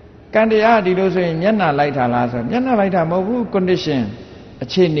ကံတရားဒီလိုဆိုရင်မျက်နှာလိုက်တာလားဆိုမျက်နှာလိုက်တာမဟုတ်ဘူး condition အ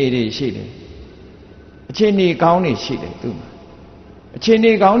ခြေအနေတွေရှိတယ်အခြေအနေကောင်းတွေရှိတယ်သူ့မှာအခြေအ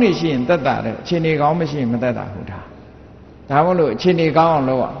နေကောင်းတွေရှိရင်သက်သာတယ်အခြေအနေကောင်းမရှိရင်မသက်သာဘူးဒါမို့လို့အခြေအနေကောင်းအောင်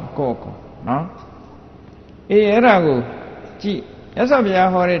လုပ်အောင်ကိုနော်အေးအဲ့ဒါကိုကြည့်မြတ်စွာဘုရား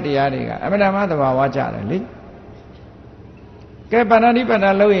ဟောတဲ့တရားတွေကအမှန်တမ်းသဘာဝကျတယ်လေကဲပါဏာတိပါဒ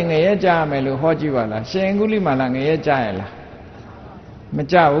လို့ရင်ငရဲကြရမယ်လို့ဟောကြည့်ပါလားရှင်အင်္ဂုလိမာလာငရဲကြရလားမ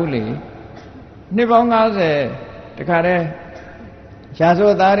ကြဘူးလေနှစ်ပေါင်း90တခါတည်းရာဇဝ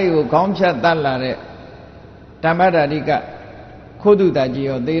တ်သားတွေကိုခေါင်းဖြတ်တတ်လာတဲ့ဓမ္မဒါတိကခိုးသူတာကြီး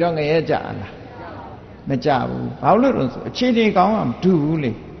ရောသေတော့ငရဲကြလားမကြဘူးဘာလို့လဲဆိုအခြေအနေကောင်းမှမတူဘူး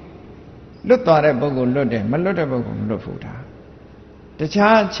လေလွတ်သွားတဲ့ပုဂ္ဂိုလ်လွတ်တယ်မလွတ်တဲ့ပုဂ္ဂိုလ်မလွတ်ဘူးဒါတ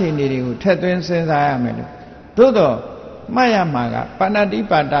ခြားအခြေအနေတွေကိုထည့်သွင်းစဉ်းစားရမယ်လို့သို့တော့မှတ်ရမှာကပါဏာတိ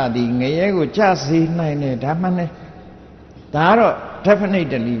ပါဒသည်ငရဲကိုကြစေနိုင်တယ်ဒါမှန်တယ်ဒါကတော့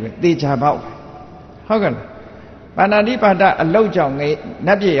definitely ပဲသေချာပေါက်ဟုတ်ကဲ့လားပါဏာတိပါဒအလောက်ကြောင့်န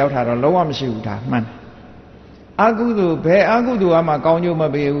တ်ပြည်ရောက်တာတော့လုံးဝမရှိဘူးဒါမှန်တယ်အကုသိုလ်ဘယ်အကုသိုလ်မှကောင်းကျိုးမ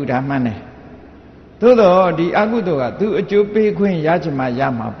ပေးဘူးဒါမှန်တယ်သို့တော့ဒီအကုသိုလ်ကသူအကျိုးပေးခွင့်ရချင်မှရ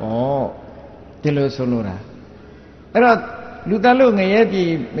မှာပေါ့ဒီလိုဆိုလို့တာအဲ့တော့လူတတ်လို့ငရဲပြည်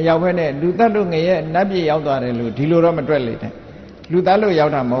မရောက်ဘဲနဲ့လူတတ်လို့ငရဲနတ်ပြည်ရောက်သွားတယ်လို့ဒီလိုတော့မတွက်လေနဲ့လူတတ်လို့ရော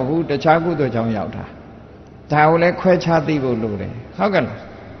က်တာမဟုတ်ဘူးတခြားကုသိုလ်ကြောင့်ရောက်တာဒါကိုလည်းခွဲခြားသိဖို့လိုတယ်ဟုတ်ကဲ့လား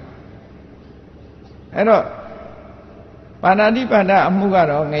အဲ့တော့ပါဏာတိပါဒအမှုက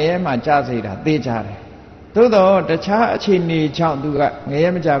တော့ငရဲမှာကြားစေတာသိကြတယ်သို့တော့တခြားအခြေအနေကြောင့်သူကငရဲ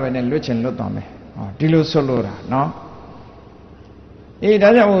မကြဘဲနဲ့လွတ်ချင်လွတ်သွားမယ်ဟောဒီလိုဆိုလို့တာနော်အေးဒါ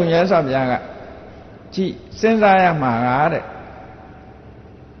ကြောင့်ဘုရားဆောဘုရားကကြည့်စဉ်းစားရမှာကတဲ့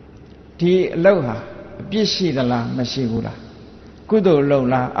ဒီအလုပ်ဟာအပြစ်ရှိသလားမရှိဘူးလားကုသိုလ်လုပ်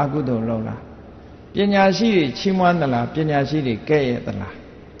လားအကုသိုလ်လုပ်လားပညာရှိတွေချီးမွမ်းသလားပညာရှိတွေကဲ့ရဲ့သလား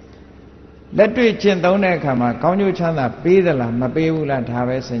လက်တွေ့ကျင့်သုံးတဲ့အခါမှာကောင်းကျိုးချမ်းသာပေးသလားမပေးဘူးလားဒါ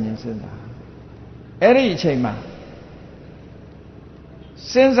ပဲစဉ်းကျင်စဉ်းစားအဲ့ဒီအချိန်မှာ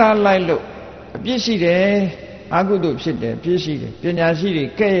စဉ်းစားလိုက်လို့အပြစ်ရှိတယ်အကုသိုလ်ဖြစ်တယ်ပြစ်ရှိတယ်ပညာရှိတွေ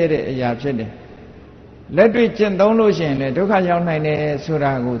ကဲ့ရဲ့တဲ့အရာဖြစ်တယ်လက်တွေ့ကျင့်သုံးလို့ရှိရင်လည်းဒုက္ခရောက်နိုင်တယ်ဆို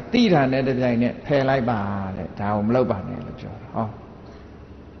တာကိုသိတာနဲ့တပြိုင်နက်ဖယ်လိုက်ပါတဲ့ဒါကိုမလုပ်ပါနဲ့လို့ပြောတာဟော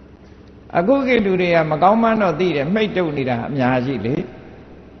အခုကိလူတွေကမကောင်းမှန်းတော့သိတယ်မှိတ်တုပ်နေတာအများကြီးလေ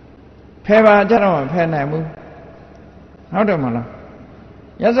ဖယ်ပါကြတော့မဖယ်နိုင်ဘူးဟုတ်တယ်မလား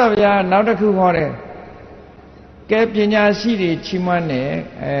မြတ်စွာဘုရားနောက်တစ်ခုဟောတယ်ကဲပညာရှိတွေချီးမွမ်းတယ်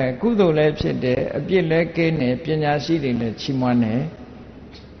ကုသိုလ်လည်းဖြစ်တယ်အပြစ်လည်းကင်းတယ်ပညာရှိတွေလည်းချီးမွမ်းတယ်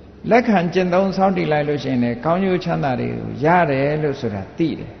လက်ခံကျင့်သုံးဆောင်းတည်လိုက်လို့ရှိရင်လည်းကောင်းကျိုးချမ်းသာတွေကိုရတယ်လို့ဆိုတာသိ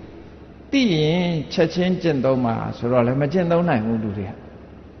တယ်သိရင်ချက်ချင်းကျင့်သုံးမှာဆိုတော့လည်းမကျင့်သုံးနိုင်ဘူးလူတွေက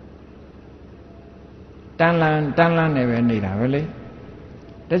တန်းလန်းနေပဲနေတာပဲလေ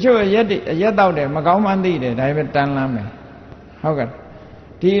တချို့အရက်တောက်တယ်မကောင်းမှန်းသိတယ်ဒါပေမဲ့တန်းလန်းမယ်ဟုတ်ကဲ့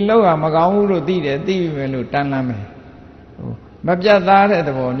ဒီလောကမကောင်းဘူးလို့သိတယ်သိပြီပဲလို့တန်းလန်းမယ်မပြတ်သားတဲ့သ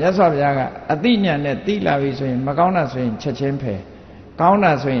ဘောမြတ်စွာဘုရားကအသိဉာဏ်နဲ့သိလာပြီဆိုရင်မကောင်းတာဆိုရင်ချက်ချင်းဖယ်ကောင်း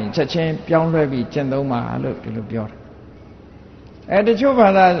တာဆိုရင်ချက်ချင်းပြောင်းလဲပြီးကျင့်သုံးပါလို့ဒီလိုပြောတယ်တချို့ဘာ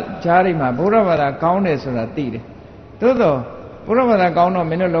သာဂျားတွေမှာဘုရားဘာသာကောင်းတယ်ဆိုတာသိတယ်သို့တော့ဘုရားဘာသာကောင်းတော့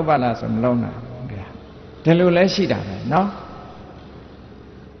မင်းတို့လုပ်ပါလားဆိုမလုပ်နိုင်ဘူးဒီလိုလဲရှိတာပဲเนาะ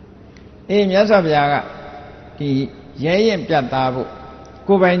မြတ်စွာဘုရားကဒီရဲရင်ပြတ်သားဖို့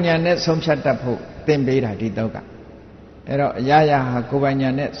ကိုယ်ပိုင်ဉာဏ်နဲ့ဆုံးဖြတ်တတ်ဖို့သင်ပေးတာဒီတော့ကအဲ့တော့အရာရာဟာကိုယ်ပိုင်ဉာ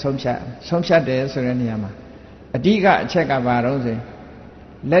ဏ်နဲ့ဆုံးဖြတ်တယ်ဆိုတဲ့နေရာမှာအဓိကအချက်ကဘာတော့ဆို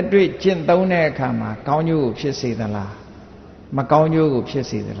လက်တွေ့ကျင့်သုံးတဲ့အခါမှာကောင်းကျိုးကိုဖြစ်စေသလား မကောင်းကျိုးကိုဖြစ်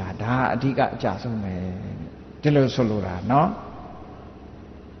စေသလားဒါအဓိကအကြဆုံးပဲဒီလိုဆိုလိုတာနော်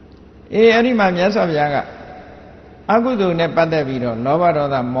အဲ့ဒီမှာမြတ်စွာဘုရားကအကုသိုလ်နဲ့ပတ်သက်ပြီးတော့လောဘဒေါ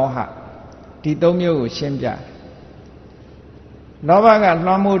သမောဟဒီသုံးမျိုးကိုရှင်းပြလောဘက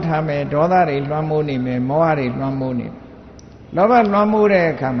လွှမ်းမိုးထားမယ်ဒေါသတွေလွှမ်းမိုးနေမယ်မောဟတွေလွှမ်းမိုးနေလောဘလွှမ်းမိုးတဲ့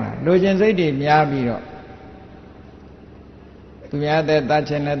အခါမှာလိုချင်စိတ်တွေများပြီးတော့သူများတဲ့တတ်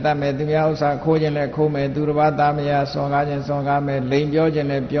ခြင်းနဲ့တတ်မယ်သူများဥစ္စာခိုးခြင်းနဲ့ခိုးမယ်သူတစ်ပါးသားမယားစော်ကားခြင်းစော်ကားမယ်လိန်ပြောခြင်း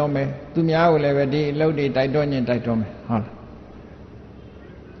နဲ့ပြောမယ်သူများကိုလည်းပဲဒီအလုပ်တွေတိုက်တွန်းခြင်းတိုက်တွန်းမယ်ဟုတ်လား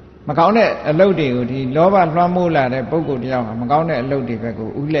မကောင်းတဲ့အလုပ်တွေကိုဒီလောဘလွှမ်းမိုးလာတဲ့ပုဂ္ဂိုလ်တယောက်ဟာမကောင်းတဲ့အလုပ်တွေဘက်ကို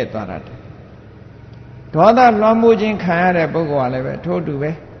ဥလှည့်သွားတာတယ်ဒေါသလွှမ်းမိုးခြင်းခံရတဲ့ပုဂ္ဂိုလ်ကလည်းပဲထို့တူ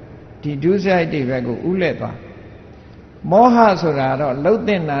ပဲဒီဒုစရိုက်တွေဘက်ကိုဥလှည့်သွားမောဟဆိုတာတော့လှုပ်တ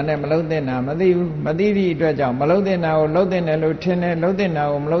င်တာနဲ့မလှုပ်တင်တာမသိဘူးမသိသည့်အတွက်ကြောင့်မလှုပ်တင်တာကိုလှုပ်တင်တယ်လို့ထင်တယ်လှုပ်တင်တာ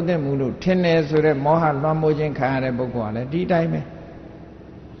ကိုမလှုပ်တင်ဘူးလို့ထင်တယ်ဆိုတဲ့မောဟလွှမ်းမိုးခြင်းခံရတဲ့ပုဂ္ဂိုလ်ကလည်းဒီတိုင်းပဲ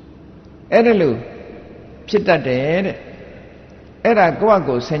အဲ့ဒါလို့ဖြစ်တတ်တယ်တဲ့အဲ့ဒါကိုယ့်အ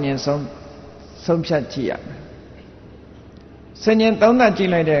ကိုဆင်ញင်ဆုံးဖြတ်ကြည့်ရမယ်ဆင်ញင်သုံးသပ်ကြ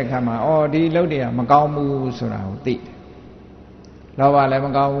ည့်လိုက်တဲ့အခါမှာအော်ဒီလှုပ်တွေကမကောင်းဘူးဆိုတာကိုသိတယ်လောဘလည်းမ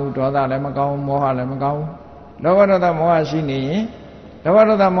ကောင်းဘူးဒေါသလည်းမကောင်းဘူးမောဟလည်းမကောင်းဘူးလောဘဒေါသမောဟရှိနေရင်လောဘ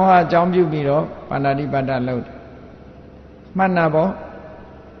ဒေါသမောဟအကြောင်းပြုပြီးတော့ပါဏာတိပါဒလုပ်တယ်မှတ်နာပေါ့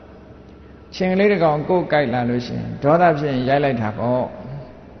ရှင်ကလေးတကောင်ကိုယ်ကြိုက်လာလို့ရှိရင်ဒေါသဖြစ်ရင်ရိုက်လိုက်တာပေါ့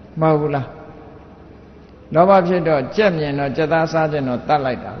မဟုတ်ဘူးလားလောဘဖြစ်တော့ကြက်မြင်တော့ကြက်သားစားခြင်းတော့တတ်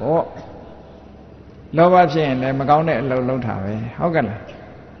လိုက်တာပေါ့လောဘဖြစ်ရင်လည်းမကောင်းတဲ့အလုပ်လုပ်တာပဲဟုတ်ကဲ့လား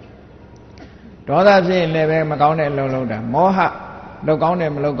ဒေါသဖြစ်ရင်လည်းပဲမကောင်းတဲ့အလုပ်လုပ်တာမောဟလုပ်ကောင်းတ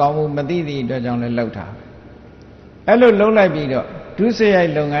ယ်မလုပ်ကောင်းဘူးမသိသည့်အတွက်ကြောင့်လည်းလုပ်တာအဲ့လိုလုံးလိုက်ပြီးတော့ဒုစရို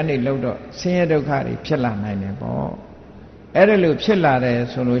က်လုပ်ငန်းတွေလုပ်တော့ဆင်းရဲဒုက္ခတွေဖြစ်လာနိုင်တယ်ပေါ့အဲ့ဒါလို့ဖြစ်လာတယ်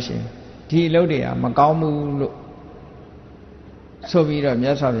ဆိုလို့ရှိရင်ဒီအလုပ်တွေကမကောင်းဘူးလို့ဆိုပြီးတော့မြ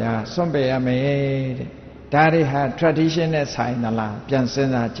တ်စွာဘုရားစွန့်ပယ်ရမယ်တဲ့ဒါတွေဟာ tradition နဲ့ဆိုင်သလားပြန်စ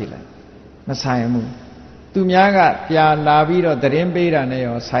ဉ်းစားကြည့်လိုက်မဆိုင်ဘူးသူများကပြလာပြီးတော့သတင်းပေးတာနဲ့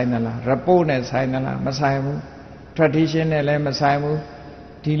ရောဆိုင်သလား report နဲ့ဆိုင်သလားမဆိုင်ဘူး tradition နဲ့လည်းမဆိုင်ဘူး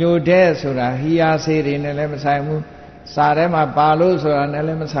ဒီလိုတဲ့ဆိုတာဟီယာစေတွေနဲ့လည်းမဆိုင်ဘူးစာထဲမှာပါလို့ဆိုတာနဲ့လ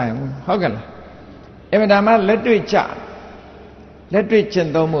ည်းမဆိုင်ဘူးဟုတ်ကဲ့လားအမှန်တမ်းလက်တွေ့ကျလက်တွေ့ကျင့်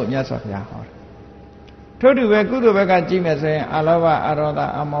သုံးဖို့မြတ်စွာဘုရားဟောတယ်ထို့တူပဲကုသိုလ်ဘက်ကကြည့်မယ်ဆိုရင်အလောဘအရောဓ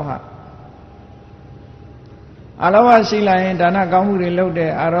အမောဟအလောဘရှိလာရင်ဒါနကောင်းမှုတွေလုပ်တ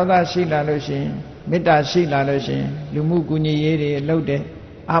ယ်အရောဓရှိလာလို့ရှိရင်မေတ္တာရှိလာလို့ရှိရင်လူမှုကူညီရေးတွေလုပ်တယ်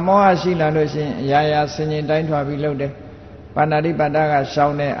အမောဟရှိလာလို့ရှိရင်အရာရာဆင်ញင်တိုင်းထွာပြီးလုပ်တယ်ပါဏာတိပါဒကရှော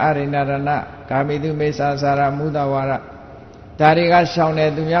င်းတယ်အရိဏရဏကာမိတုမိစ္ဆာစာရမုဒဝါရဒါတွေကရှောင်းတယ်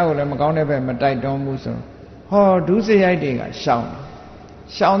သူများကိုလည်းမကောင်းတဲ့ဘက်မတိုက်တွန်းဘူးဆိုဟောဒုစရိုက်တွေကရှော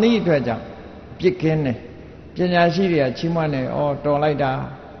င်းသည့်အတွက်ကြောင့်ပြစ်ခင်းတယ်ပညာရှိတွေကချီးမွမ်းတယ်ဩတော်လိုက်တာ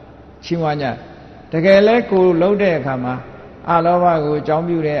ချီးမွမ်းကြတကယ်လဲကိုလုံးတဲ့အခါမှာအလောဘကိုအကြောင်း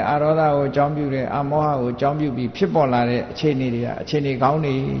ပြုတယ်အရောဓကိုအကြောင်းပြုတယ်အမောဟကိုအကြောင်းပြုပြီးဖြစ်ပေါ်လာတဲ့အခြေအနေတွေကအခြေအနေကောင်း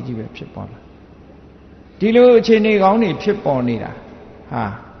တွေကြီးပဲဖြစ်ပေါ်လာဒီလိုအခြေအနေကောင်းတွေဖြစ်ပေါ်နေတာဟာ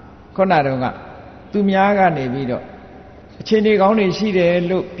ခုနတုန်းကသူများကနေပြီးတော့အခြေအနေကောင်းတွေရှိတယ်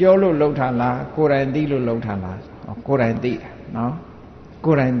လို့ပြောလို့လှုပ်ထားလားကိုယ်တိုင်သိလို့လှုပ်ထားလားကိုယ်တိုင်သိတာနော်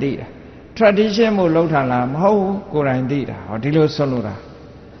ကိုယ်တိုင်သိတာ tradition မို့လှုပ်ထားလားမဟုတ်ဘူးကိုယ်တိုင်သိတာဟောဒီလိုဆွလို့တာ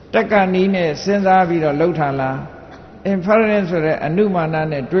တက်ကနီးနဲ့စဉ်းစားပြီးတော့လှုပ်ထားလား inference ဆိုတဲ့အနုမာန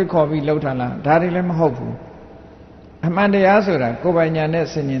နဲ့တွေးခေါ်ပြီးလှုပ်ထားလားဒါတွေလည်းမဟုတ်ဘူးအမှန်တရားဆိုတာကိုယ်ပိုင်ညာနဲ့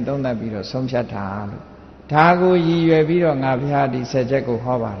ဆင်ញင်သုံးသပ်ပြီးတော့ဆုံးဖြတ်တာလို့ဒါကိုရည်ရွယ်ပြီးတော့ငါဘုရားဒီဆက်ချက်ကို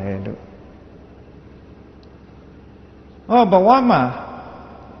ဟောပါတယ်လို့ဟောဘဝမှာ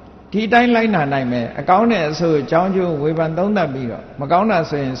ဒီတိုင်းလိုက်နာနိုင်မယ်အကောင်းနဲ့အဆိုးအကြောင်းကျိုးဝေဖန်သုံးသပ်ပြီးတော့မကောင်းတာ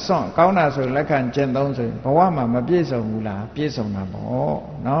ဆိုရင်စွန့်ကောင်းတာဆိုလက်ခံကျင့်သုံးဆိုရင်ဘဝမှာမပြည့်စုံဘူးလားပြည့်စုံတာပေါ့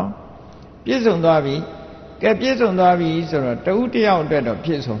နော်ပြည့်စုံသွားပြီကဲပြည့်စုံသွားပြီဆိုတော့တဦးတယောက်အတွက်တော့ပြ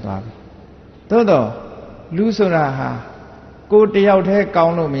ည့်စုံသွားပြီသို့တော့လူဆိုတာဟာကိုတယောက်တည်းကော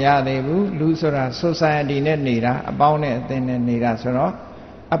င်းလို့မရသေးဘူးလူဆိုတာ society နဲ့နေတာအပေါင်းနဲ့အသင်းနဲ့နေတာဆိုတော့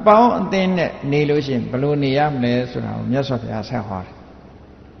အပေါင်းအသင်းနဲ့နေလို့ရှိရင်ဘယ်လိုနေရမလဲဆိုတာကိုမြတ်စွာဘုရားဆက်ဟောတယ်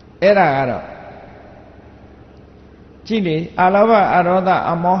အဲ့ဒါကတော့ကြည့်လေအလောဘအရောဓ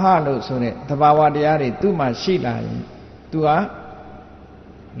အမောဟလို့ဆိုတဲ့သဘာဝတရားတွေသူ့မှာရှိလာရင်သူဟာ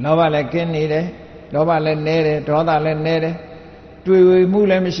လောဘလည်းကင်းနေတယ်လောဘလည်းနည်းတယ်ဒေါသလည်းနည်းတယ်တွေ့ဝေမှု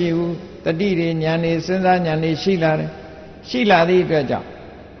လည်းမရှိဘူးတတိတွေဉာဏ်တွေစဉ်းစားဉာဏ်တွေရှိလာတယ်ရှိလာသည့်အတွက်ကြောင့်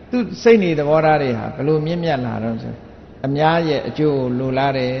သူစိတ်နေသဘောထားတွေဟာဘယ်လိုမြင့်မြတ်လာတော့ဆိုအများရဲ့အကျိုးကိုလို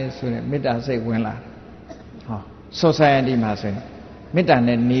လားတယ်ဆိုတဲ့မေတ္တာစိတ်ဝင်လာဟော society မှာဆိုရင်မေတ္တာ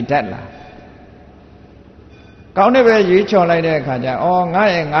နဲ့နေတတ်လာကောင်းတဲ့ပဲရွေးချော်လိုက်တဲ့အခါကျဩငါ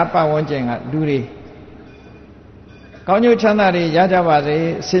ရဲ့ငါပတ်ဝန်းကျင်ကလူတွေ ကောင်းကျိုးချမ်းသာတွေရကြပါစေ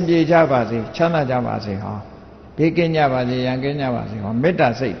အစဉ်ပြေကြပါစေချမ်းသာကြပါစေဟောဘေးကင်းကြပါစေရန်ကင်းကြပါစေဟောမေတ္တာ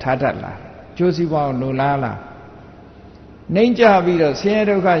စိတ်ထားတတ်လာကျိုးစီးပွားကိုလိုလားလားနှိမ့်ကြပြီးတော့ဆင်းရဲ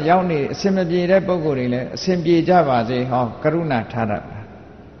ဒုက္ခရောက်နေအစဉ်မပြေတဲ့ပုဂ္ဂိုလ်တွေလည်းအစဉ်ပြေကြပါစေဟောကရုဏာထားတတ်လာ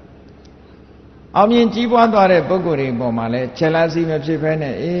အောင်မြင်ကြီးပွားသွားတဲ့ပုဂ္ဂိုလ်တွေပေါ်မှာလည်းဂျယ်လာစီမဖြစ်ဘဲ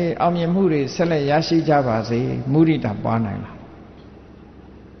နဲ့အောင်မြင်မှုတွေဆက်လက်ရရှိကြပါစေမုဒိတာပွားနိုင်လား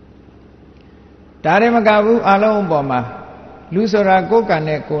ဒါတွေမကဘူးအလုံးပေါ်မှာလူဆိုတာကိုယ်ကံ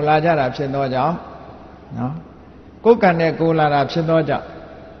နဲ့ကိုယ်လာကြတာဖြစ်သောကြောင့်နော်ကိုယ်ကံနဲ့ကိုယ်လာတာဖြစ်သောကြောင့်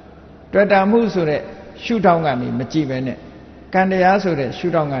တွေ့တာမှုဆိုတဲ့ရှုထောင့်ကနေမကြည့်ပဲနဲ့ကံတရားဆိုတဲ့ရှု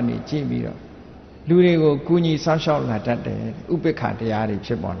ထောင့်ကနေကြည့်ပြီးတော့လူတွေကိုကူညီဆောင်းရှောက်လာတတ်တယ်ဥပိ္ပခတရားတွေဖြ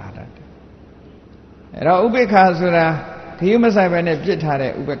စ်ပေါ်လာတတ်တယ်အဲ့တော့ဥပိ္ပခဆိုတာခရီးမဆိုင်ပဲနဲ့ပြစ်ထား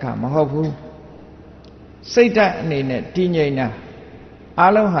တဲ့ဥပိ္ပခမဟုတ်ဘူးစိတ်ဓာတ်အနေနဲ့တည်ငြိမ်တာအ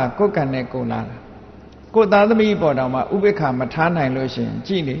လုံးဟာကိုယ်ကံနဲ့ကိုယ်လာတာကိုယ်သားသမီးပေါ်တော်မှာဥပိ္ပခမထားနိုင်လို့ရှိရင်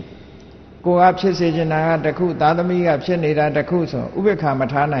ကြည့်လေကိုယ်ကဖြစ်စေချင်တာကတစ်ခုသားသမီးကဖြစ်နေတာတစ်ခုဆိုဥပိ္ပခမ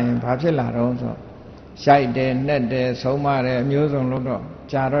ထားနိုင်ရင်ဘာဖြစ်လာတော့ဆိုရှိုက်တယ်နှက်တယ်ဆုံးမတယ်အမျိုးစုံလို့တော့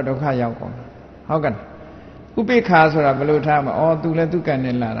ကြာတော့ဒုက္ခရောက်ကုန်ဟုတ်ကဲ့ဥပိ္ပခဆိုတာဘယ်လိုထားမှာသူလည်းသူကံ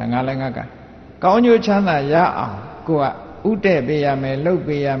နဲ့လာတာငါလည်းငါကကောင်းကျိုးချမ်းသာရအောင်ကိုကဥတည့်ပေးရမယ်လှုပ်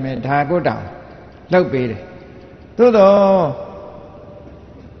ပေးရမယ်ဒါကိုတောင်လှုပ်ပေးတယ်သို့တော့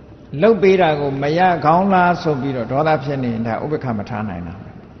လှုပ်ပေးတာကိုမရကောင်းလားဆိုပြီးတော့ဒေါသဖြစ်နေရင်ဒါဥပိ္ပခမထားနိုင်တာ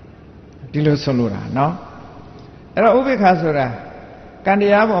ဒီလိုဆိုလိုတာနော်အဲ့တော့ဥပိ္ပခဆိုတာကံတ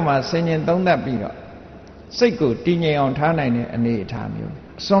ရားပေါ်မှာဆင်ញင်သုံးသပ်ပြီးတော့စိတ်ကိုတည်ငြိမ်အောင်ထားနိုင်တဲ့အနေအထားမျိုး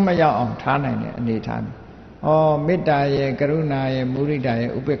အစွန်းမရောက်အောင်ထားနိုင်တဲ့အနေအထားမျိုးမေတ္တာရဲ့ကရုဏာရဲ့မုဒိတာ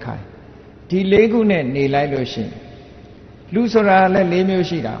ရဲ့ဥပိ္ပခဒီလေးခုနဲ့နေလိုက်လို့ရှိရင်လူဆိုတာလည်း၄မျိုး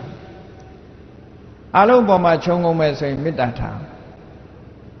ရှိတာအလုံးပေါ်မှာခြုံငုံမဲ့ဆိုရင်မေတ္တာထား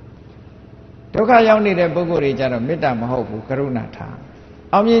ဒုက္ခရောက်နေတဲ့ပုဂ္ဂိုလ်တွေကြတော့မေတ္တာမဟုတ်ဘူးကရုဏာထား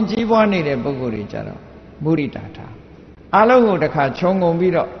အောင်မြင်ကြီးပွားနေတဲ့ပုဂ္ဂိုလ်တွေကြတော့မုဒိတာထားအလုံးကိုတစ်ခါခြုံငုံ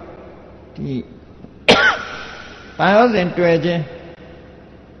ပြီးတော့ဒီတန်ရောစဉ်တွေ့ခြင်း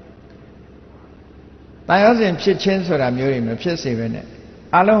တန်ရောစဉ်ဖြစ်ခြင်းဆိုတာမျိုးတွေမဖြစ်စေပဲနဲ့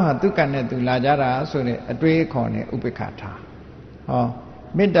အလုံးဟာသူကံနဲ့သူလာကြတာဆိုတဲ့အတွေးအခေါ်နဲ့ဥပိ္ပခထား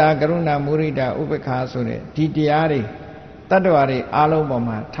မေတ္တာကရုဏာမုဒိတာဥပိ္ပခဆိုတဲ့ဒီတရားတွေတတ္တဝါတွေအလုံးပေါ်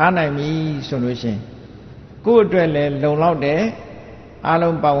မှာထားနိုင်ပြီဆိုလို့ရှိရင်ကိုယ့်အတွက်လည်းလုံလောက်တယ်အ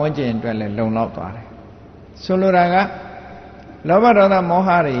လုံးပတ်ဝန်းကျင်အတွက်လည်းလုံလောက်သွားတယ်ဆိုလိုတာကလောဘဒေါသမောဟ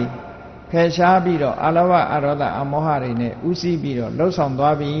တွေဖယ်ရှားပြီးတော့အလောဘအရောဓအမောဟတွေနဲ့ဥစည်းပြီးတော့လှုပ်ဆောင်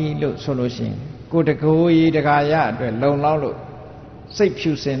သွားပြီလို့ဆိုလို့ရှိရင်ကိုယ်တကိုယ်ကြီးတကာရအတွက်လုံလောက်လို့စိတ်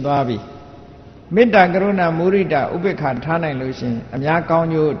ဖြူစင်သွားပြီမေတ္တာကရုဏာမုဒိတာဥပိ္ပခထားနိုင်လို့ရှိရင်အများကောင်း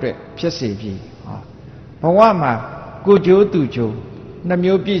ကျိုးအတွက်ဖြစ်စေပြီဘဝမှာကိုကျိုးသူကျိုးနှ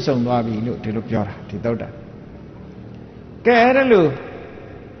မျိုးပြည့်စုံသွားပြီလို့ဒီလိုပြောတာဒီသုတ္တကဲအဲ့ဒါလို့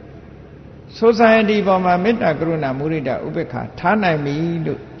society ပေါ်မှာမေတ္တာကရုဏာမုဒိတာဥပိ္ပခထားနိုင်ပြီ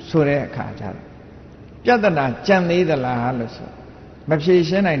လို့ဆိုတဲ့အခါကျတော့ပြဿနာကြံသေးသလားလို့ဆိုမဖြေ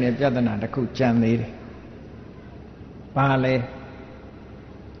ရှင်းနိုင်တဲ့ပြဿနာတစ်ခုကြံသေးတယ်ဘာလဲ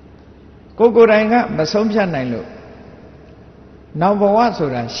ကိုယ်တိုင်ကမဆုံးဖြတ်နိုင်လို့နောက်ဘဝဆို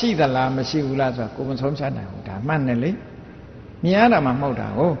တာရှိသလားမရှိဘူးလားဆိုတာကိုယ်မဆုံးဖြတ်နိုင်ဘူးဒါမှန်တယ်လေမြင်ရတာမှမဟုတ်တာ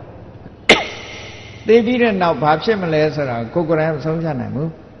ဟုတ်သိပြီးတဲ့နောက်ဘာဖြစ်မလဲဆိုတာကိုယ်တိုင်မဆုံးဖြတ်နိုင်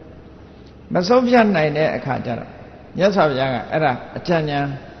ဘူးမဆုံးဖြတ်နိုင်တဲ့အခါကျတော့မြတ်စွာဘုရားကအဲ့ဒါအကြံဉာဏ်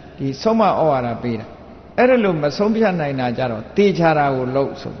ဒီဆုံးမဩဝါဒပေးတာအဲ့ဒါလို့မဆုံးဖြတ်နိုင်တာကြတော့တေချာတာကိုလု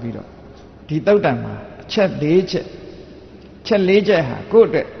ပ်ဆိုပြီးတော့ဒီသုတ်တံမှာအချက်၄ချက်ဟာကိုယ့်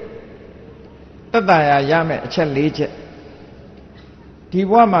အတွက်တတ္တရာရမယ်အချက်၄ချက်ဒီ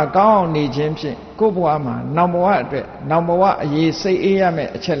ဘဝမှာကောင်းအောင်နေခြင်းဖြင့်ကိုယ့်ဘဝမှာနောက်ဘဝအတွက်နောက်ဘဝအရေးစိတ်အေးရမယ်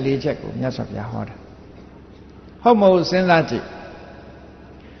အချက်၄ချက်ကိုမြတ်စွာဘုရားဟောတာဟုတ်မဟုတ်စဉ်းစားကြည့်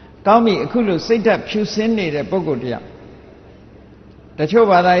ကောင်းပြီအခုလို့စိတ်ဓာတ်ဖြူစင်းနေတဲ့ပုဂ္ဂိုလ်တရားတချို့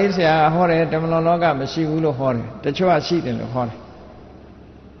ဘာသာရေးဆရာဟောတယ်ဓမ္မလောကမရှိဘူးလို့ဟောတယ်တချို့ကရှိတယ်လို့ဟောတယ်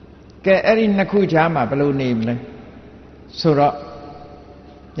ကဲအဲ့ဒီနှစ်ခုကြားမှာဘယ်လိုနေမလဲဆိုတော့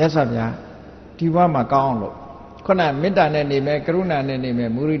မြတ်စွာဘုရားဒီဘဝမှာကောင်းအောင်လို့ခုနမေတ္တာနဲ့နေမယ်ကရုဏာနဲ့နေမယ်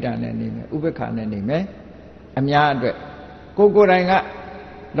မုဒိတာနဲ့နေမယ်ဥပေက္ခနဲ့နေမယ်အများအတွက်ကိုယ်တိုင်က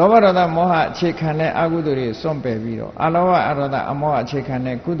လောဘဒေါသမောဟအခြေခံတဲ့အကုသိုလ်တွေစွန့်ပယ်ပြီးတော့အလောဘအရောဓအမောဟအခြေခံ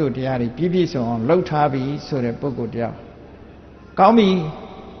တဲ့ကုသိုလ်တရားတွေပြည့်ပြည့်စုံအောင်လှုပ်ထားပြီးဆိုတဲ့ပုဂ္ဂိုလ်တရားကောင်းပြီ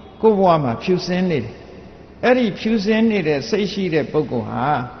ကိုယ်ဘဝမှာဖြူစင်းနေတယ်အဲ့ဒီဖြူစင်းနေတဲ့စိတ်ရှိတဲ့ပုဂ္ဂိုလ်ဟာ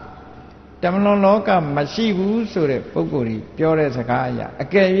တမလွန်လောကမရှိဘူးဆိုတဲ့ပုဂ္ဂိုလ်ကြီးပြောတဲ့စကားအရအ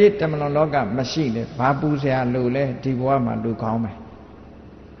ကယ်၍တမလွန်လောကမရှိလေဘာပူစရာလိုလဲဒီဘဝမှာလူကောင်းမယ်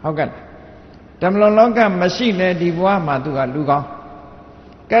ဟုတ်ကဲ့တမလွန်လောကမရှိလေဒီဘဝမှာသူကလူကောင်း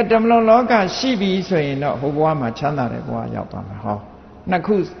ကဲတမလုံးလောကရှိပြီဆိုရင်တော့ဟိုဘဝမှာချမ်းသာတဲ့ဘဝရောက်သွားမှာဟောနှစ်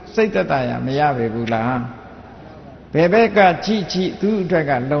ခုစိတ်သက်သာရမရပေဘူးလားဘယ်ဘက်ကကြည့်ကြည့်သူ့အတွက်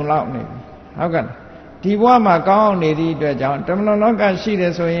ကလုံလောက်နေပြီဟုတ်ကဲ့ဒီဘဝမှာကောင်းအောင်နေသည့်အတွက်ကြောင့်တမလုံးလောကရှိတ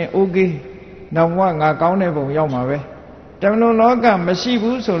ယ်ဆိုရင် okay နောက်ဘဝငါကောင်းတဲ့ဘုံရောက်မှာပဲတမလုံးလောကမရှိ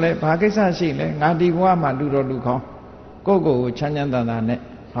ဘူးဆိုလဲဘာကိစ္စရှိလဲငါဒီဘဝမှာလူတော်လူကောင်းကိုယ့်ကိုယ်ကိုချမ်းချမ်းသာသာနဲ့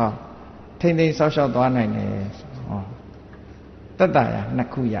ဟောထိမ့်သိမ်းဆောက်ရှောက်သွားနိုင်တယ်ဟောတတ္တရာနှစ်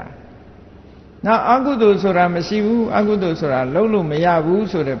ခုရနောက်အကုသိုလ်ဆိုတာမရှိဘူးအကုသိုလ်ဆိုတာလုံးလို့မရဘူး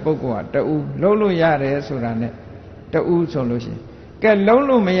ဆိုတဲ့ပုဂ္ဂိုလ်ကတူလုံးလို့ရတယ်ဆိုတာ ਨੇ တူဆိုလို့ရှိရင်ကဲလုံး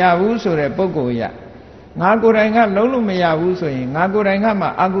လို့မရဘူးဆိုတဲ့ပုဂ္ဂိုလ်ရငါကိုယ်တိုင်ကလုံးလို့မရဘူးဆိုရင်ငါကိုယ်တိုင်ကမှ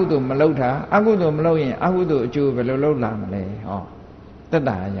အကုသိုလ်မလုပ်တာအကုသိုလ်မလုပ်ရင်အကုသိုလ်အကျိုးဘယ်လိုလုပ်လာမလဲဟောတတ္တ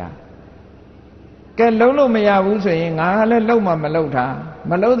ရာကဲလုံးလို့မရဘူးဆိုရင်ငါလည်းလုံးမှမလုပ်တာ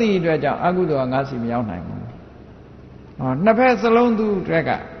မလုပ်သည့်အတွက်ကြောင့်အကုသိုလ်ကငါစီမရောက်နိုင်ဘူးဟောနှစ်ဖက်စလုံးသူတွေက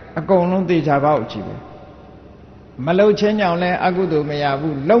အကုန်လုံးသိချပေါက်ကြည့်ပဲမလုပ်ချင်းကြောင့်လည်းအကုသိုလ်မရ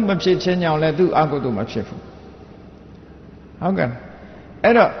ဘူးလုံးမဖြစ်ချင်းကြောင့်လည်းသူအကုသိုလ်မဖြစ်ဘူးဟုတ်ကဲ့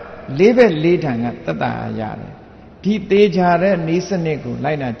အဲ့တော့လေးဘက်လေးထံကတတ္တရာရတယ်ဒီသေးချာတဲ့ဤစနစ်ကို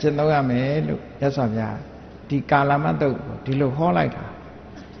လိုက်နာကျင့်သုံးရမယ်လို့ရသော်ဗျာဒီကာလမတုတ်ဒီလိုဟောလိုက်တာ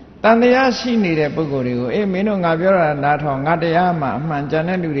တန်တရားရှိနေတဲ့ပုဂ္ဂိုလ်တွေကိုအေးမင်းတို့ငါပြောတာနားထောင်ငါတရားမှအမှန်ကြံ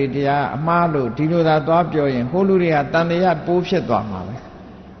တဲ့လူတွေတရားအမှားလို့ဒီလိုသာသွားပြောရင်ဟိုလူတွေကတန်တရားပိုးဖြစ်သွားမှာပဲ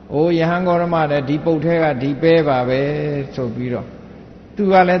။အိုးယဟန်ဂေါရမလည်းဒီပုတ်ထဲကဒီပဲပါပဲဆိုပြီးတော့သူ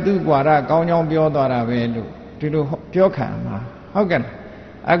ကလည်းသူ့ကွာရကောင်းကောင်းပြောသွားတာပဲလို့ဒီလိုပြောခံမှာဟုတ်ကဲ့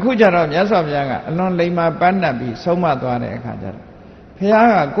အခုကျတော့မြတ်စွာဘုရားကအလွန်လိမ္မာပန်းတတ်ပြီးဆုံးမသွားတဲ့အခါကျတော့ဘုရား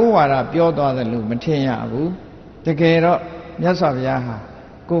ကကိုယ်ဝါဒပြောသွားတယ်လို့မထင်ရဘူးတကယ်တော့မြတ်စွာဘုရားဟာ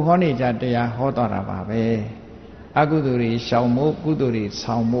ကိုဟောနေကြတရားဟောတော်တာပါပဲအကုသိုလ်တွေရှောင်ဖို့ကုသိုလ်တွေ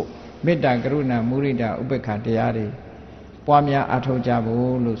ဆောင်ဖို့မေတ္တာကရုဏာမုဒိတာဥပေက္ခတရားတွေပွားများအားထုတ်ကြ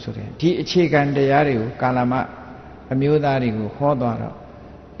ဖို့လို့ဆိုတယ်ဒီအခြေခံတရားတွေကိုကာလမအမျိုးသားတွေကိုဟောတော်တော့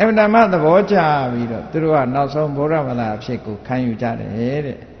အမှန်တမ်းသဘောကျပြီးတော့သူတို့ကနောက်ဆုံးဗုဒ္ဓဘာသာအဖြစ်ကိုခံယူကြတယ်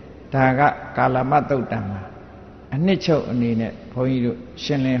တဲ့ဒါကကာလမသုတ်တံမှာအနှစ်ချုပ်အနေနဲ့ဘုန်းကြီးတို့ရှ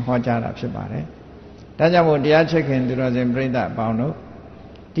င်းလင်းဟောကြားတာဖြစ်ပါတယ်ဒါကြောင့်မို့တရားချစ်ခင်သူတော်စင်ပြိဿအပေါင်းတို့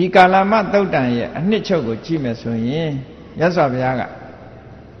ဒီကာလမသုတ်တံရဲ့အနှစ်ချုပ်ကိုကြည့်မယ်ဆိုရင်မြတ်စွာဘုရားက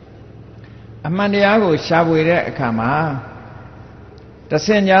အမှန်တရားကိုရှာဖွေတဲ့အခါမှာတဆ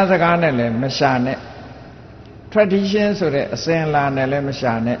င်ကြားစကားနဲ့လည်းမရှာနဲ့ tradition ဆိုတဲ့အစဉ်အလာနဲ့လည်းမ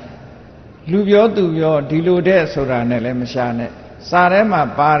ရှာနဲ့လူပြောသူပြောဒီလိုတဲ့ဆိုတာနဲ့လည်းမရှာနဲ့စာထဲမှာ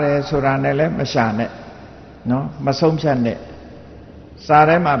ပါတယ်ဆိုတာနဲ့လည်းမရှာနဲ့နော်မဆုံးဖြတ်နဲ့စာ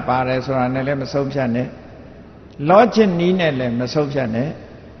ထဲမှာပါတယ်ဆိုတာနဲ့လည်းမဆုံးဖြတ်နဲ့ logic နည်းနဲ့လည်းမဆုံးဖြတ်နဲ့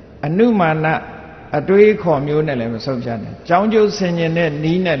အနုမာနအတွေးခေါ်မျိုးနဲ့လည်းမဆုံးဖြတ်နဲ့ကြောင်းကျိုးဆင်ញင်တဲ့န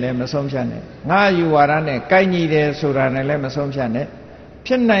ည်းနဲ့လည်းမဆုံးဖြတ်နဲ့ငါယူဝါဒနဲ့ကိုက်ညီတယ်ဆိုတာနဲ့လည်းမဆုံးဖြတ်နဲ့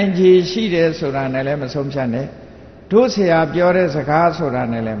ဖြစ်နိုင်ခြေရှိတယ်ဆိုတာနဲ့လည်းမဆုံးဖြတ်နဲ့တို့ဆရာပြောတဲ့စကားဆိုတာ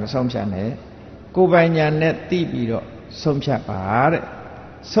နဲ့လည်းမဆုံးဖြတ်နဲ့ကိုယ်ပိုင်ညာနဲ့သိပြီးတော့ဆုံးဖြတ်ပါတဲ့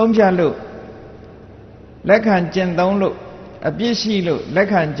ဆုံးဖြတ်လို့လက်ခံကျင့်သုံးလို့အပြစ်ရှိလို့လက်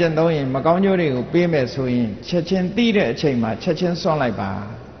ခံကျင့်သုံးရင်မကောင်းကျိုးတွေကိုပေးမယ်ဆိုရင်ချက်ချင်းသိတဲ့အချိန်မှာချက်ချင်းစွန့်လိုက်ပါ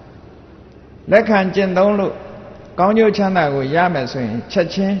လက်ခံကျင့်သုံးလို့ကောင်းကျိုးချမ်းသာကိုရမယ်ဆိုရင်ချက်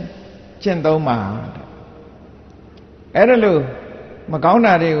ချင်းကျင့်သုံးပါအဲ့ဒါလို့မကောင်း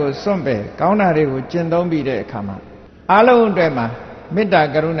တာတွေကိုစွန့်ပယ်ကောင်းတာတွေကိုကျင့်သုံးပြီးတဲ့အခါမှာအလုံးအတွက်မှာမေတ္တာ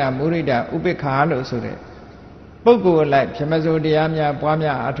ကရုဏာမုဒိတာဥပေက္ခလို့ဆိုတဲ့ပုဂ္ဂိုလ်လိုက်ဗြဟ္မစိုးတရားများပွား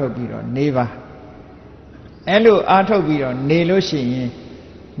များအားထုတ်ပြီးတော့နေပါအဲ့လိုအားထုတ်ပြီးတော့နေလို့ရှိရင်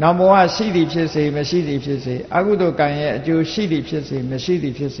နောက်ဘဝရှိသည်ဖြစ်စေမရှိသည်ဖြစ်စေအကုသိုလ်ကံရဲ့အကျိုးရှိသည်ဖြစ်စေမရှိသ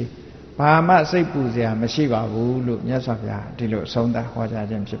ည်ဖြစ်စေဘာမှစိတ်ပူစရာမရှိပါဘူးလို့မြတ်စွာဘုရားဒီလိုအဆုံးသတ်ဟောကြား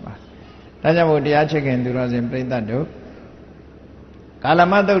ခြင်းဖြစ်ပါတယ်ဒါကြောင့်မို့တရားချစ်ခင်သူတော်စင်ပြိဿတ်တို့ကာလ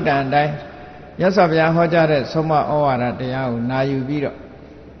မသုတ်တံအတိုင်းမြတ်စွာဘုရားဟောကြားတဲ့ဆုံးမဩဝါဒတရားကိုနာယူပြီးတော့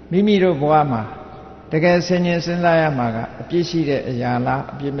မိမိတို့ဘဝမှာတကယ်ဆင်ញင်စဉ်းစားရမှာကအပြစ်ရှိတဲ့အရာလား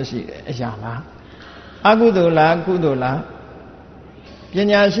အပြစ်မရှိတဲ့အရာလားအကုသိုလ်လားကုသိုလ်လားပ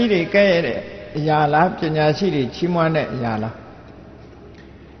ညာရှိတွေကဲ့ရဲ့တဲ့အရာလားပညာရှိတွေချီးမွမ်းတဲ့အရာလား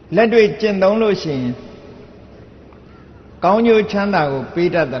လက်တွေ့ကျင့်သုံးလို့ရှိရင်ကောင်းကျိုးချမ်းသာကိုပေး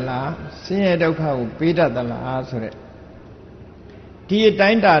တတ်သလားဆင်းရဲဒုက္ခကိုပေးတတ်သလားဆိုတဲ့ဒီအတို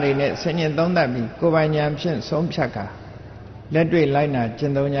င်းတာတွေနဲ့ဆင်ញင်သုံးသပ်ပြီးကိုယ်ပိုင်ဉာဏ်ဖြင့်ဆုံးဖြတ်ကာလက်တွေ့လိုက်နာကျ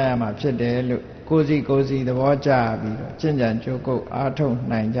င့်သုံးကြရမှာဖြစ်တယ်လို့ကိုယ်စီသဘောကျပြီးတော့ကျင့်ကြံကြိုးကုပ်အားထုတ်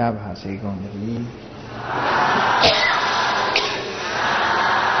နိုင်ကြပါစေကုန်သတည်း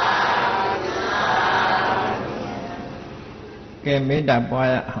ကဲမေတ္တာပွား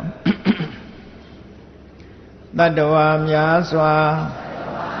ရအောင်တတ္တဝါများစွာ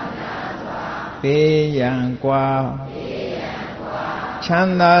ဘေးရန်ကွာ ချ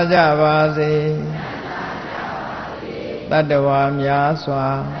မ်းသာကြပါစေတတ္တဝါများစွာ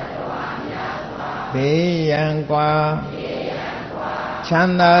ဘေးရန်ကွာချ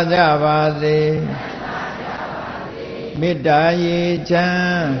မ်းသာကြပါစေမေတ္တာရေချ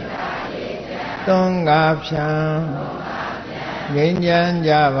မ်းသွန်ကားဖြံငြိမ်းချမ်း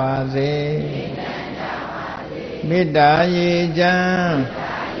ကြပါစေမေတ္တာရေချမ်း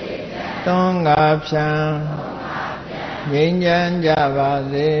သွန်ကားဖြံငြိမ်းချမ်းကြပါ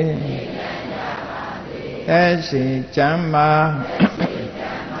စေသက်ရှိချမ်းသာ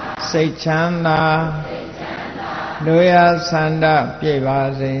စိတ်ချမ်းသာတို့ရဆန္ဒပြည့်ပါ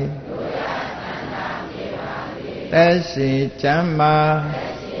စေသက်ရှိချမ်းသာ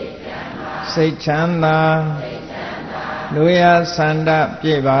စိတ်ချမ်းသာတို့ရဆန္ဒပြ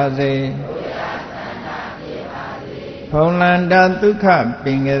ည့်ပါစေဖုံလန္တဒုက္ခပ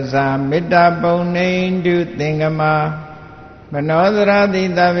င်ကစားမေတ္တာပုံနေတုသင်္ကမာမနောသရတိ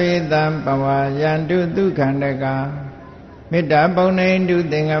တဗေတံပဝါယန္တုဒုက္ခန္တကမေတ္တာပုံနေတု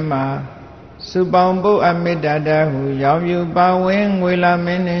သင်္ကမာစုပေါင်းပုအမေတ္တာတဟုရောင်ပြူပါဝင်ငွေလာမ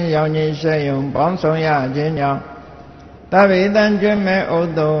င်းနှင့်ရောင်ကြီးရှဲယုံပေါင်းဆောင်ရခြင်းကြောင့်တဗေတံကျွဲ့မဲ့ဥ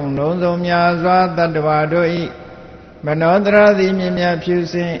ဒုံလုံးစုံများစွာတတ္တဝါတို့၏မနောတရာသည်မြင်မြဖြူ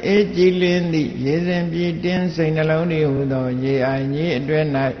စင်အေးကြည်လင်းသည့်ရေစဉ်ပြည့်တင်းစိတ်နှလုံးတည်းဟူသောရေအိုင်ကြီးအတွင်း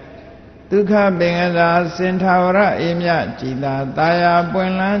၌ဒုက္ခပင်ကစားစင်ထာဝရအေးမြကြည်သာတာယာပွ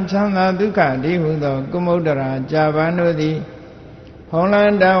င့်လန်းချမ်းသာဒုက္ခတည်းဟူသောကုမုဒ္ဒရာဇာပန်တို့သည်ဖုံးလ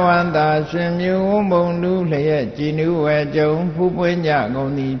န်းတဝန္တာရှင်မြူဝုံဘုံလူလျက်ကြည်နူးဝဲကြုံဖူးပွင့်ကြကု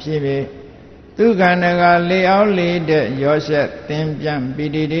န်သည်ဖြစ်ပေဒုက္ခနကလေအောင်လေတဲ့ရောရှက်သင်ပြန်ပိ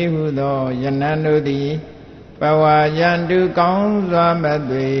တိတည်းဟူသောယနံတို့သည်ပဝါယန္တုကောင်းစွာမ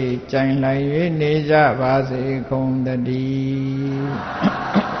သွေကြိုင်လိုက်၍နေကြပါစေကုန်တည်း